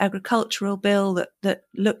various agricultural bill that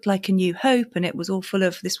looked like a new hope, and it was all full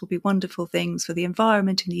of this will be wonderful things for the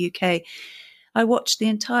environment in the UK. I watched the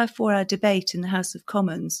entire 4-hour debate in the House of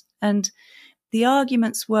Commons, and the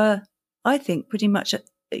arguments were, I think, pretty much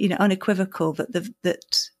unequivocal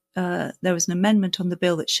that there was an amendment on the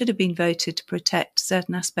bill that should have been voted to protect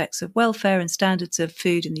certain aspects of welfare and standards of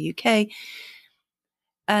food in the UK.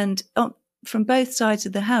 And from both sides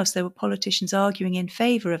of the House, there were politicians arguing in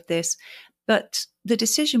favour of this, but the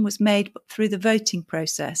decision was made through the voting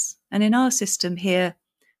process. And in our system here,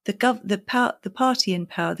 the party in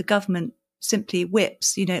power, the government, simply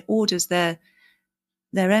whips, orders their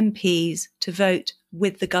MPs to vote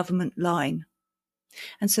with the government line.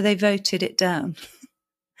 And so they voted it down.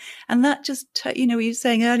 And that just, you were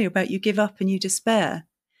saying earlier about you give up and you despair.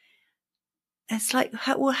 It's like,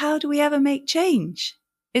 how do we ever make change?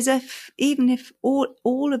 Even if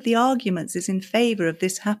all of the arguments is in favour of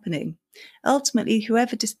this happening, ultimately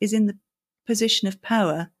whoever is in the position of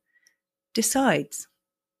power decides.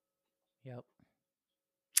 Yep.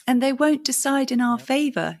 And they won't decide in our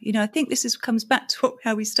favour. I think this comes back to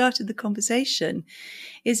how we started the conversation,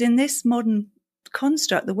 is in this modern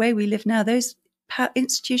construct, the way we live now, those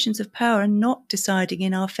institutions of power are not deciding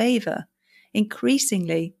in our favour,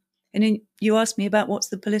 increasingly. And you asked me about what's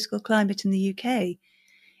the political climate in the UK.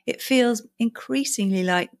 It feels increasingly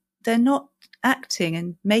like they're not acting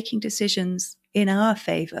and making decisions in our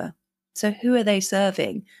favour. So who are they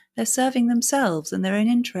serving? They're serving themselves and their own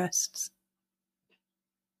interests.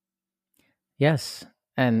 Yes.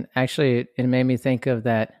 And actually, it made me think of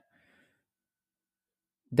that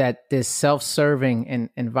this self-serving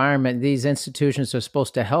environment, these institutions are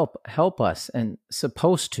supposed to help us and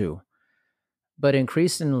supposed to, but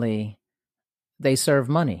increasingly they serve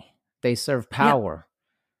money, they serve power.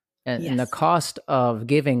 Yep. And the cost of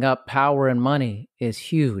giving up power and money is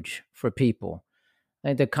huge for people.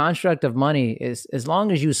 And the construct of money is, as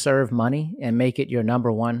long as you serve money and make it your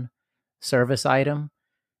number one service item,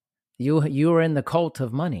 you are in the cult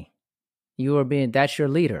of money. That's your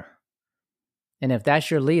leader. And if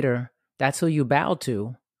that's your leader, that's who you bow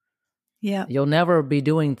to. Yeah. You'll never be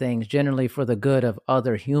doing things generally for the good of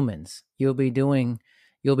other humans. You'll be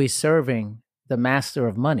serving the master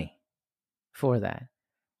of money for that.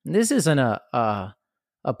 And this isn't a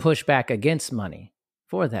pushback against money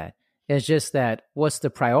for that. It's just that what's the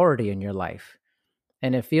priority in your life?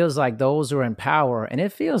 And it feels like those who are in power, and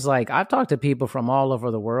it feels like I've talked to people from all over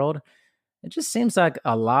the world. It just seems like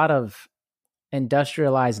a lot of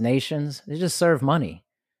industrialized nations, they just serve money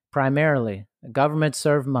primarily. The government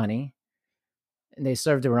serve money, and they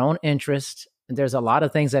serve their own interests. And there's a lot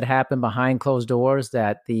of things that happen behind closed doors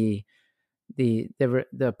that the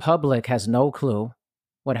public has no clue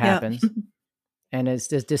what happens. And it's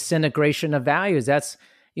this disintegration of values. That's,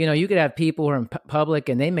 you could have people who are in public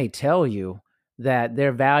and they may tell you that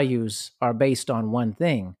their values are based on one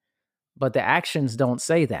thing, but the actions don't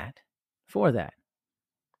say that for that.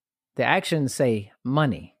 The actions say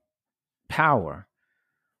money, power.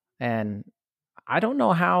 And I don't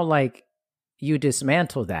know how, you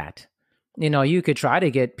dismantle that. You could try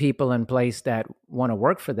to get people in place that want to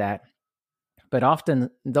work for that, but often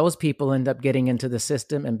those people end up getting into the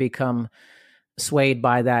system and become swayed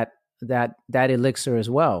by that elixir as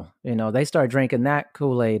well. They start drinking that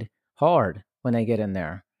Kool-Aid hard when they get in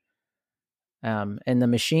there. And the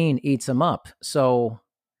machine eats them up. So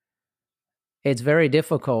it's very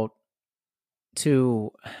difficult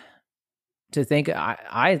to think.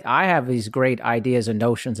 I have these great ideas and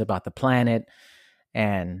notions about the planet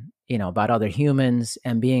and, about other humans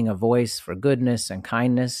and being a voice for goodness and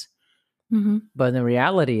kindness. Mm-hmm. But the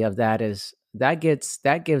reality of that is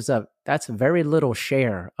that's a very little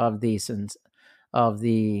share of the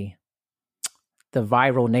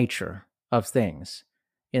viral nature of things.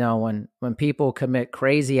 When people commit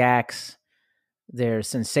crazy acts, they're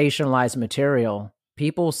sensationalized material,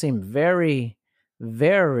 people seem very,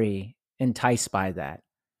 very enticed by that.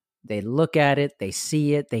 They look at it, they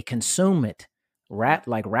see it, they consume it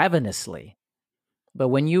ravenously. But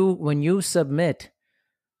when you submit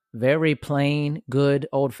very plain, good,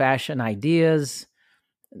 old-fashioned ideas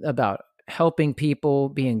about helping people,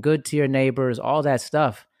 being good to your neighbors, all that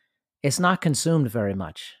stuff, it's not consumed very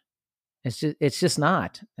much. It's just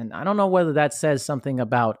not. And I don't know whether that says something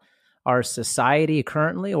about our society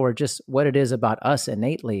currently or just what it is about us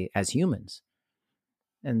innately as humans.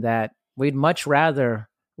 And that we'd much rather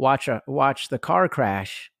watch the car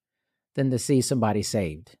crash than to see somebody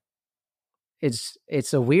saved.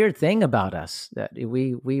 It's a weird thing about us that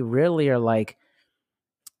we really are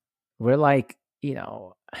we're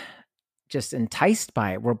just enticed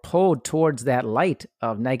by it. We're pulled towards that light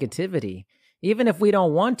of negativity, even if we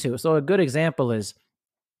don't want to. So a good example is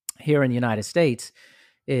here in the United States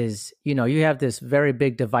is, you have this very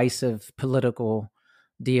big divisive political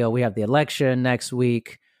deal. We have the election next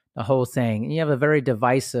week, the whole thing. And you have a very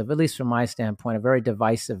divisive, at least from my standpoint, a very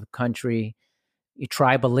divisive country, a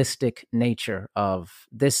tribalistic nature of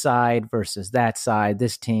this side versus that side,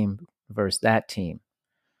 this team versus that team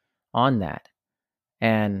on that.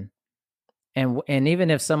 And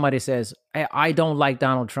even if somebody says, I don't like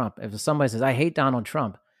Donald Trump, if somebody says, I hate Donald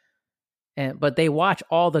Trump, but they watch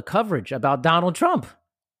all the coverage about Donald Trump,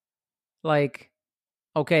 like,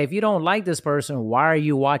 okay, if you don't like this person, why are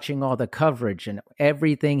you watching all the coverage and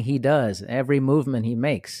everything he does, every movement he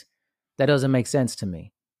makes? That doesn't make sense to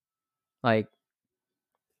me. Like,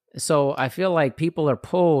 so I feel like people are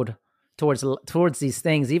pulled towards these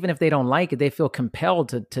things, even if they don't like it, they feel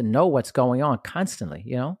compelled to know what's going on constantly,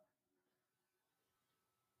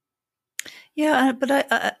 Yeah, but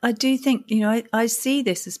I do think, I see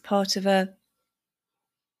this as part of I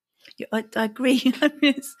agree. I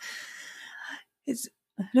mean, it's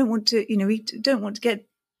I don't want to, we don't want to get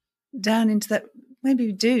down into that. Maybe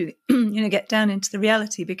we do, get down into the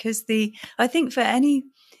reality, because I think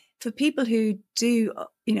for people who do,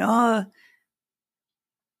 are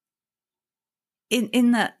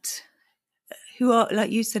in that, who are,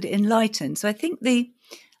 like you said, enlightened. So I think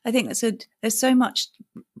there's so much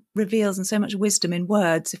reveals and so much wisdom in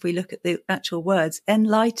words. If we look at the actual words,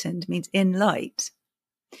 enlightened means in light.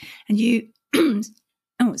 And you,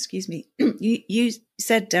 oh, excuse me, you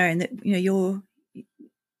said, Darren, that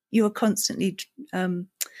you're constantly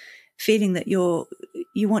feeling that you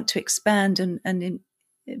want to expand and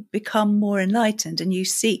become more enlightened, and you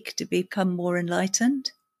seek to become more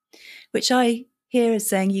enlightened, which I hear as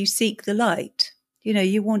saying you seek the light.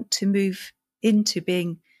 You want to move into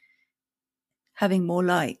having more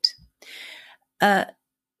light.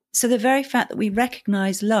 So the very fact that we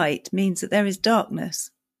recognize light means that there is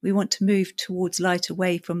darkness. We want to move towards light,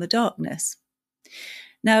 away from the darkness.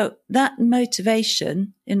 Now, that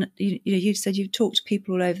motivation, you said you've talked to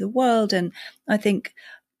people all over the world, and I think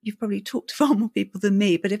you've probably talked to far more people than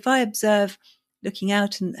me, but if I observe looking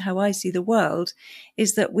out and how I see the world,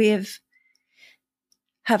 is that we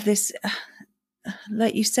have this,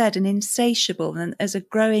 like you said, an insatiable, and as a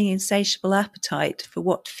growing insatiable appetite for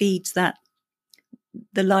what feeds the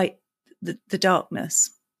light, the darkness.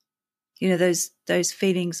 Those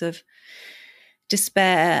feelings of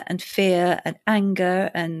despair and fear and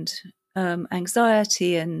anger and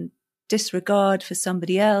anxiety and disregard for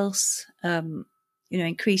somebody else,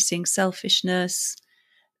 increasing selfishness,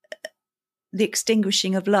 the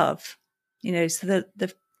extinguishing of love, so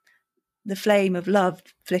the flame of love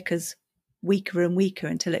flickers weaker and weaker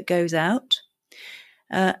until it goes out.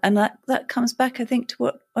 And that comes back, I think, to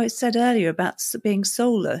what I said earlier about being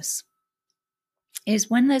soulless,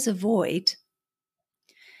 is when there's a void,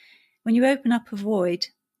 when you open up a void,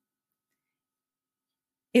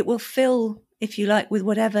 it will fill, if you like, with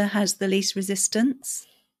whatever has the least resistance.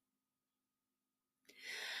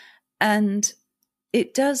 And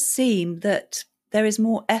it does seem that there is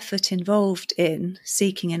more effort involved in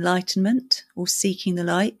seeking enlightenment or seeking the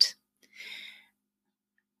light.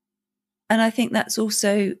 And I think that's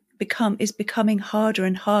also becoming harder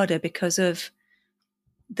and harder because of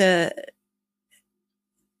the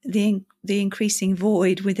increasing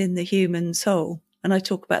void within the human soul. And I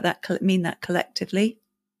talk about that, mean that collectively.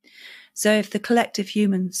 So if the collective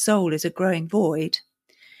human soul is a growing void,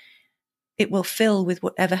 it will fill with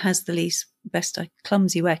whatever has the least,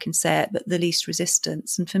 clumsy way I can say it, but the least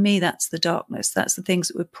resistance. And for me, that's the darkness. That's the things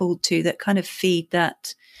that we're pulled to that kind of feed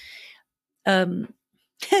that, I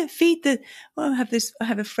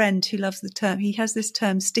have a friend who loves the term, he has this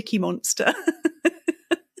term, sticky monster.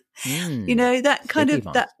 That kind of,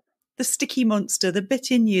 the sticky monster, the bit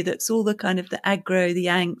in you that's all the kind of the aggro, the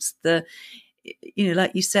angst,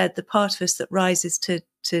 like you said, the part of us that rises to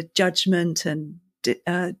judgment and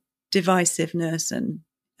divisiveness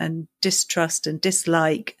and distrust and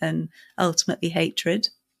dislike and ultimately hatred.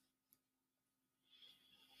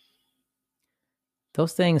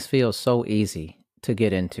 Those things feel so easy to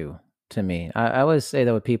get into, to me. I always say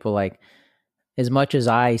that with people, like, as much as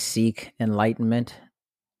I seek enlightenment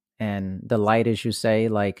and the light, as you say,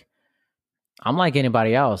 like, I'm like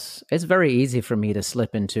anybody else. It's very easy for me to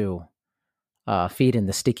slip into feeding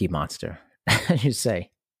the sticky monster, as you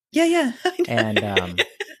say. Yeah. And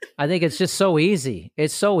I think it's just so easy.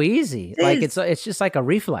 It's so easy. It's just like a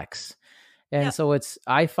reflex. And so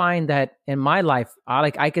I find that in my life,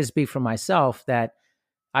 I can speak for myself that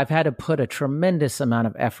I've had to put a tremendous amount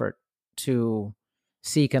of effort to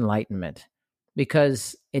seek enlightenment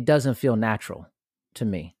because it doesn't feel natural to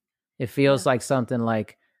me. It feels like something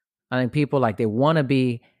like, I think people like they want to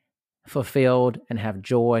be fulfilled and have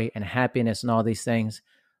joy and happiness and all these things,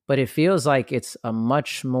 but it feels like it's a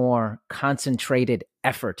much more concentrated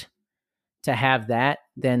effort to have that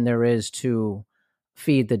than there is to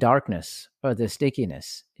feed the darkness or the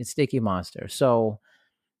stickiness. It's sticky monster. So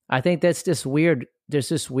I think that's this weird, there's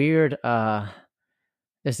this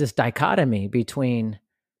dichotomy between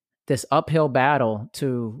this uphill battle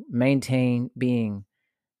to maintain being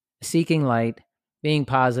seeking light, being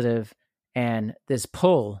positive, and this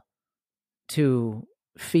pull to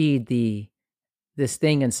feed this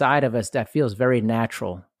thing inside of us that feels very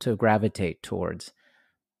natural to gravitate towards.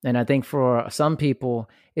 And I think for some people,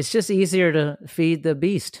 it's just easier to feed the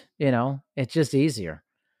beast, it's just easier.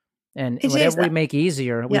 And It whatever is. we make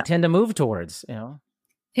easier, we tend to move towards.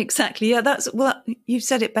 Exactly. Yeah, you've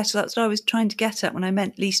said it better. That's what I was trying to get at when I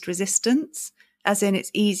meant least resistance, as in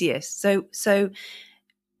it's easiest. So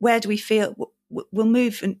where do we feel we'll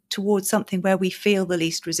move towards something where we feel the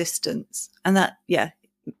least resistance? And that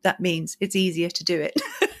means it's easier to do it.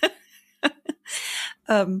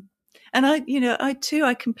 And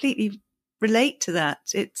I completely relate to that.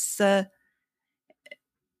 It's, I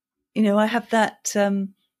have that,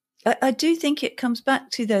 I do think it comes back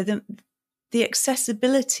to the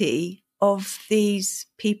accessibility of these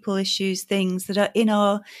people, issues, things that are in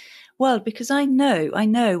our world, because I know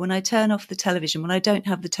when I turn off the television, when I don't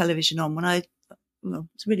have the television on,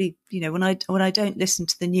 it's really, when I don't listen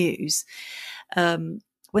to the news,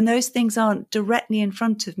 when those things aren't directly in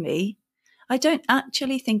front of me, I don't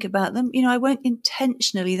actually think about them. I won't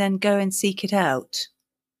intentionally then go and seek it out.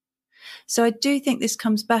 So I do think this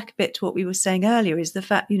comes back a bit to what we were saying earlier, is the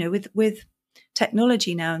fact, with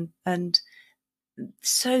technology now and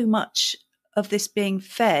so much of this being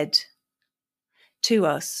fed to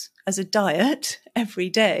us as a diet every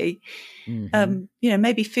day. Mm-hmm.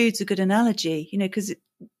 Maybe food's a good analogy, because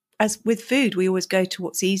as with food, we always go to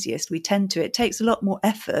what's easiest. We tend to. It takes a lot more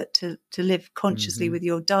effort to live consciously with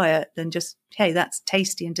your diet than just, hey, that's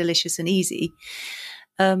tasty and delicious and easy.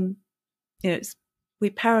 We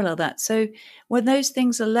parallel that. So when those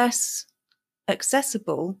things are less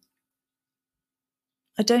accessible,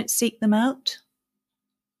 I don't seek them out.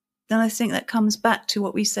 Then I think that comes back to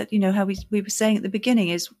what we said, how we were saying at the beginning,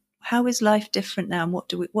 is how is life different now, and what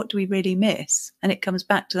do we really miss? And it comes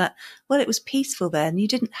back to that, well, it was peaceful then. You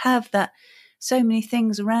didn't have that, so many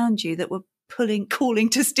things around you that were calling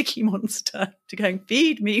to Sticky Monster to going,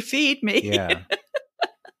 feed me. Yeah.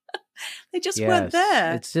 They just weren't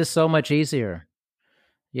there. It's just so much easier.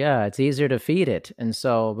 Yeah, it's easier to feed it. And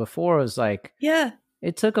so before it was like,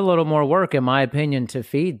 it took a little more work, in my opinion, to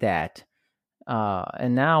feed that.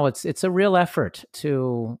 And now it's a real effort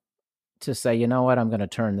to say, you know what, I'm going to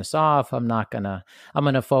turn this off. I'm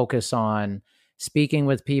going to focus on speaking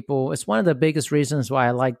with people. It's one of the biggest reasons why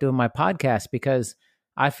I like doing my podcast, because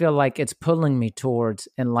I feel like it's pulling me towards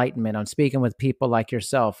enlightenment. I'm speaking with people like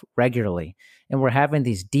yourself regularly, and we're having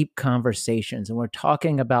these deep conversations, and we're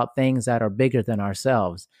talking about things that are bigger than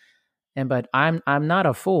ourselves. But I'm not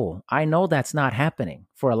a fool. I know that's not happening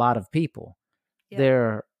for a lot of people. Yeah.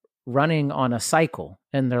 They're running on a cycle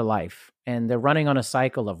in their life, and they're running on a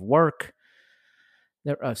cycle of work,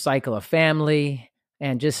 a cycle of family,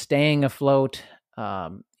 and just staying afloat,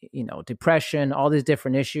 depression, all these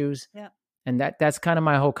different issues. Yeah. And that's kind of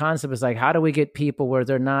my whole concept, is like, how do we get people where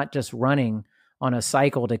they're not just running on a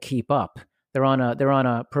cycle to keep up? They're on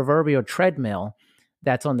a proverbial treadmill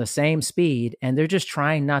that's on the same speed, and they're just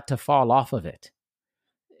trying not to fall off of it,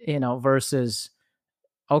 versus,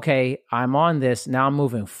 okay, I'm on this, now I'm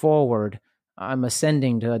moving forward. I'm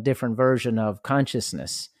ascending to a different version of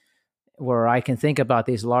consciousness where I can think about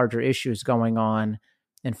these larger issues going on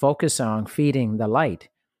and focus on feeding the light.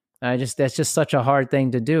 That's just such a hard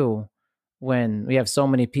thing to do when we have so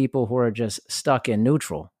many people who are just stuck in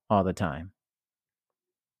neutral all the time.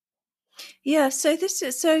 Yeah. So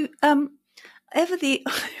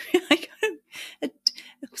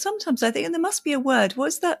sometimes I think, and there must be a word.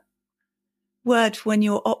 What's that word when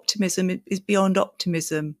your optimism is beyond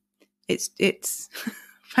optimism? It's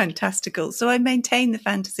fantastical. So I maintain the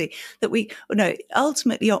fantasy that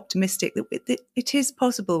ultimately optimistic that it is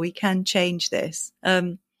possible we can change this.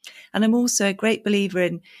 And I'm also a great believer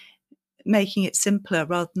in making it simpler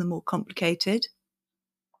rather than more complicated.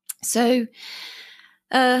 So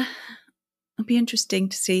it'll be interesting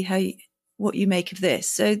to see what you make of this.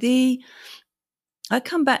 So I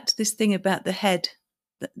come back to this thing about the head,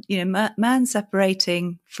 that, man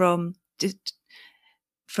separating from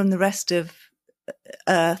the rest of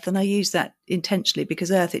Earth, and I use that intentionally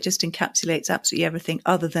because Earth, it just encapsulates absolutely everything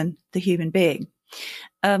other than the human being.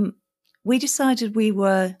 We decided we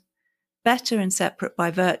were better and separate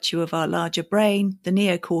by virtue of our larger brain, the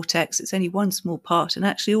neocortex. It's only one small part. And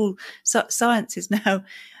actually all science is now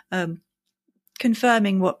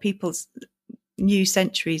confirming what people knew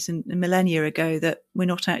centuries and millennia ago, that we're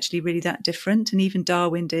not actually really that different. And even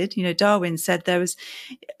Darwin did. Darwin said there was,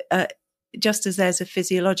 just as there's a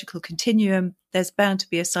physiological continuum, there's bound to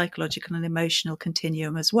be a psychological and emotional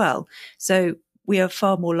continuum as well. So we are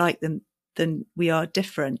far more like them than we are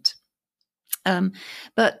different.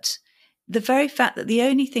 But the very fact that the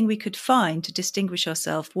only thing we could find to distinguish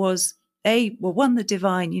ourselves was one, the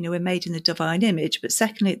divine, we're made in the divine image, but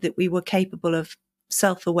secondly, that we were capable of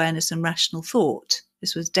self-awareness and rational thought.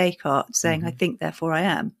 This was Descartes saying, I think, therefore I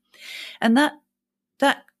am. And that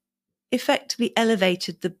effectively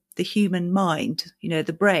elevated the human mind,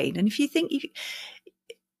 the brain. And if you think,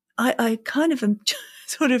 I kind of am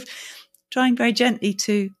sort of trying very gently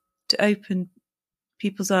to open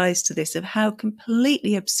people's eyes to this, of how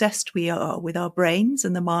completely obsessed we are with our brains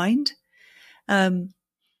and the mind, and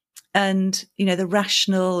the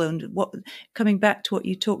rational, and what, coming back to what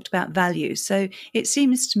you talked about, values. So it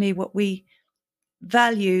seems to me what we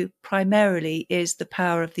value primarily is the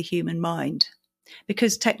power of the human mind,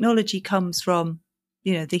 because technology comes from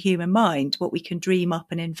the human mind, what we can dream up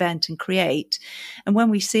and invent and create. And when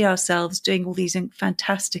we see ourselves doing all these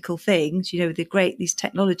fantastical things, these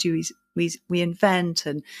technologies we invent,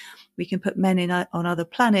 and we can put men on other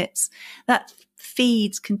planets, that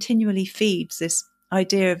continually feeds this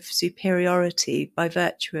idea of superiority by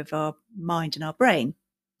virtue of our mind and our brain.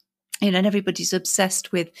 And everybody's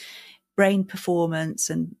obsessed with brain performance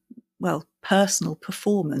and, personal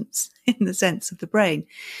performance in the sense of the brain.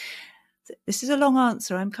 This is a long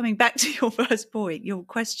answer. I'm coming back to your first point, your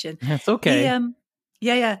question. That's okay.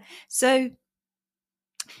 So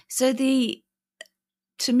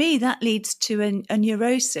to me, that leads to a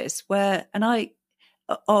neurosis where,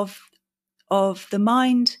 of the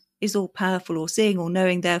mind is all powerful, or seeing, or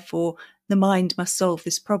knowing, therefore the mind must solve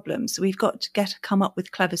this problem. So we've got to come up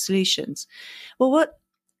with clever solutions. Well,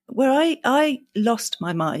 where I lost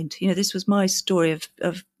my mind, this was my story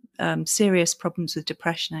of serious problems with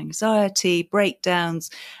depression, anxiety,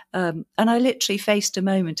 breakdowns. And I literally faced a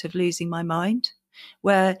moment of losing my mind,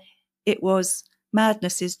 where it was,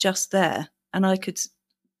 madness is just there. And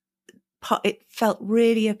it felt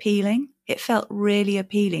really appealing. It felt really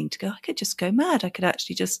appealing to go, I could just go mad. I could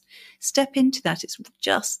actually just step into that. It's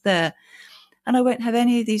just there. And I won't have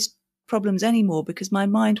any of these problems anymore, because my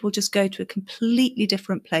mind will just go to a completely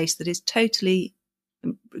different place that is totally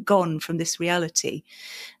gone from this reality.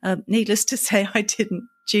 Needless to say, I didn't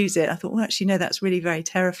choose it. I thought, well, actually, no, that's really very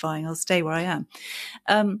terrifying. I'll stay where I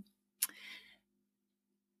am.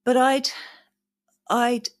 But I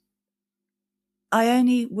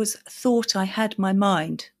only thought I had my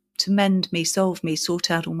mind to mend me, solve me,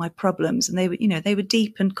 sort out all my problems. And they were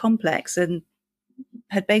deep and complex, and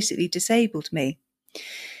had basically disabled me.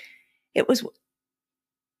 It was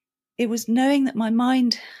knowing that my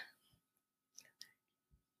mind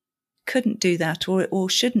couldn't do that, or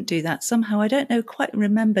shouldn't do that. Somehow, I don't know, quite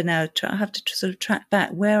remember now. I have to sort of track back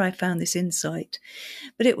where I found this insight.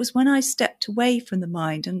 But it was when I stepped away from the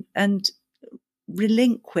mind and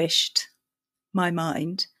relinquished my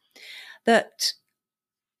mind, that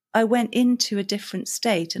I went into a different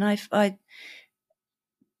state. And I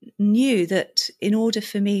knew that in order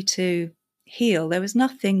for me to heal, there was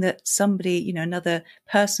nothing that somebody, another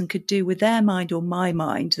person could do with their mind or my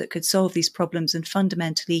mind that could solve these problems and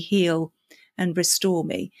fundamentally heal and restore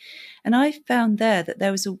me. And I found that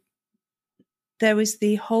there was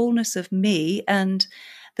the wholeness of me, and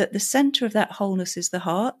that the center of that wholeness is the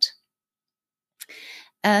heart.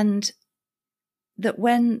 And that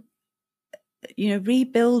when,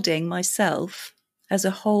 rebuilding myself as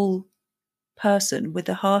a whole person with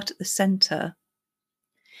the heart at the center,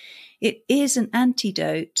 it is an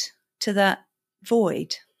antidote to that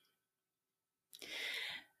void.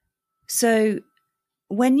 So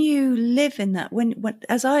when you live in that, when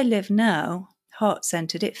as I live now,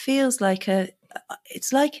 heart-centered, it feels like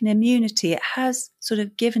it's like an immunity. It has sort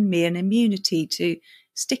of given me an immunity to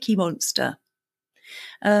sticky monster.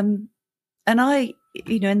 And I,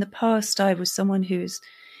 in the past, I was someone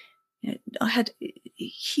I had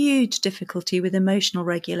huge difficulty with emotional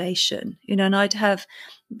regulation, and I'd have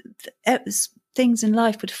things in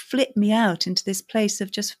life would flip me out into this place of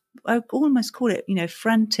just, I almost call it,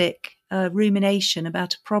 frantic rumination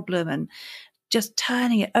about a problem, and just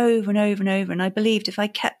turning it over and over and over. And I believed if I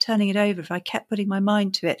kept turning it over, if I kept putting my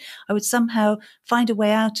mind to it, I would somehow find a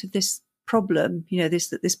way out of this problem,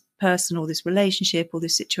 that this person or this relationship or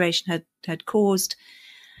this situation had caused.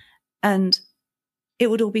 And it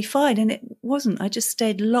would all be fine. And it wasn't. I just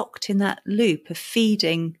stayed locked in that loop of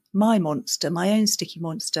feeding my monster, my own sticky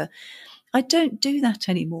monster. I don't do that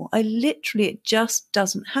anymore. It just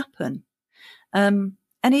doesn't happen. And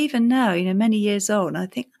even now, many years on, I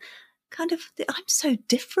think I'm so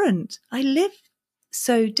different. I live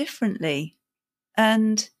so differently.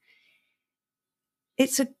 And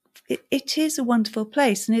it is a wonderful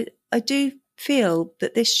place. And I do feel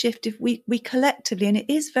that this shift, if we collectively, and it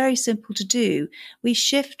is very simple to do, we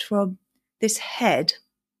shift from this head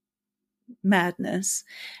madness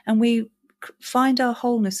and we find our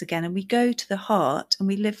wholeness again and we go to the heart and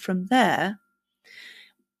we live from there,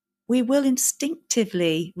 we will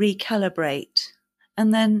instinctively recalibrate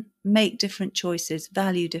and then make different choices,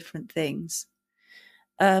 value different things.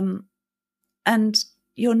 And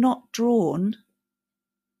you're not drawn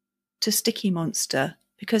to sticky monster,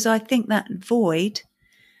 because I think that void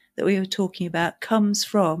that we were talking about comes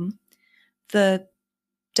from the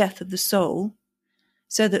death of the soul,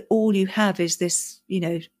 so that all you have is this,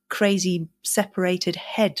 crazy separated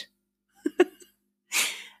head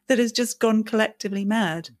that has just gone collectively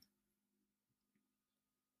mad.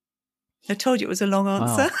 I told you it was a long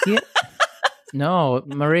answer. Wow. Yeah. No,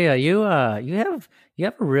 Maria, you have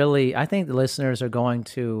a really, I think the listeners are going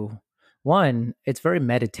to, one, it's very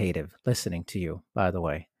meditative listening to you, by the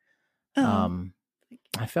way.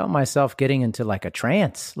 I felt myself getting into like a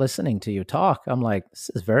trance listening to you talk. I'm like,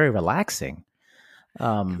 this is very relaxing.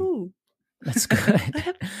 Cool. That's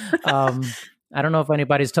good. I don't know if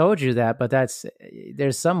anybody's told you that, but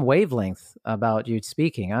there's some wavelength about you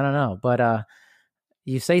speaking. I don't know, but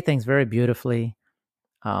you say things very beautifully.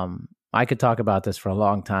 I could talk about this for a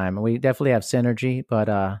long time. We definitely have synergy, but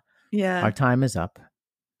our time is up.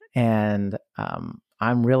 And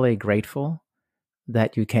I'm really grateful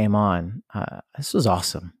that you came on. This was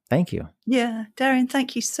awesome. Thank you. Yeah, Darren,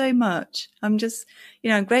 thank you so much. I'm just,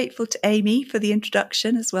 I'm grateful to Amy for the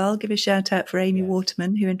introduction as well. I'll give a shout out for Amy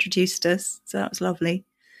Waterman, who introduced us. So that was lovely.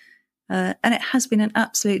 And it has been an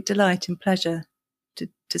absolute delight and pleasure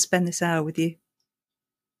to spend this hour with you.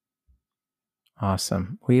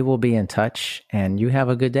 Awesome. We will be in touch, and you have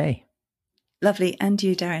a good day. Lovely. And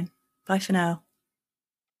you, Darren. Bye for now.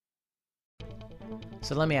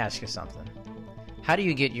 So let me ask you something. How do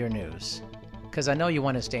you get your news? Because I know you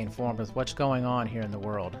want to stay informed with what's going on here in the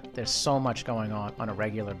world. There's so much going on a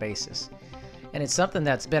regular basis. And it's something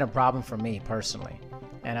that's been a problem for me personally.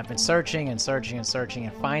 And I've been searching and searching and searching,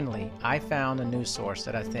 and finally I found a news source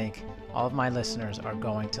that I think all of my listeners are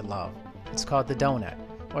going to love. It's called The Donut,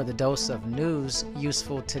 or the dose of news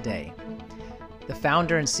useful today. The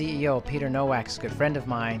founder and CEO, Peter Nowak, is a good friend of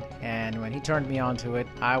mine, and when he turned me on to it,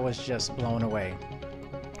 I was just blown away.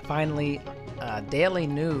 Finally, a daily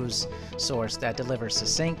news source that delivers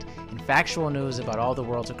succinct and factual news about all the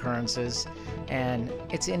world's occurrences, and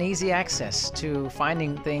it's an easy access to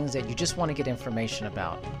finding things that you just want to get information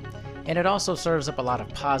about. And it also serves up a lot of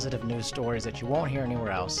positive news stories that you won't hear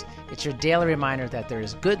anywhere else. It's your daily reminder that there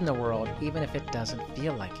is good in the world, even if it doesn't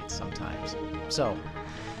feel like it sometimes. So,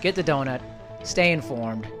 get the donut, stay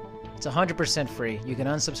informed. It's 100% free. You can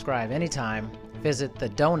unsubscribe anytime. Visit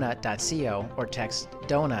thedonut.co or text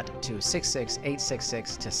donut to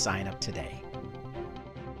 66866 to sign up today.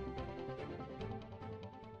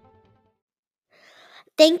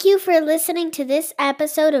 Thank you for listening to this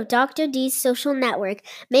episode of Dr. D's Social Network.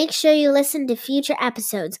 Make sure you listen to future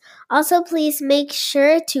episodes. Also, please make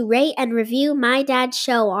sure to rate and review My Dad's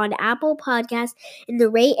Show on Apple Podcasts in the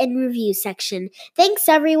rate and review section. Thanks,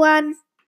 everyone.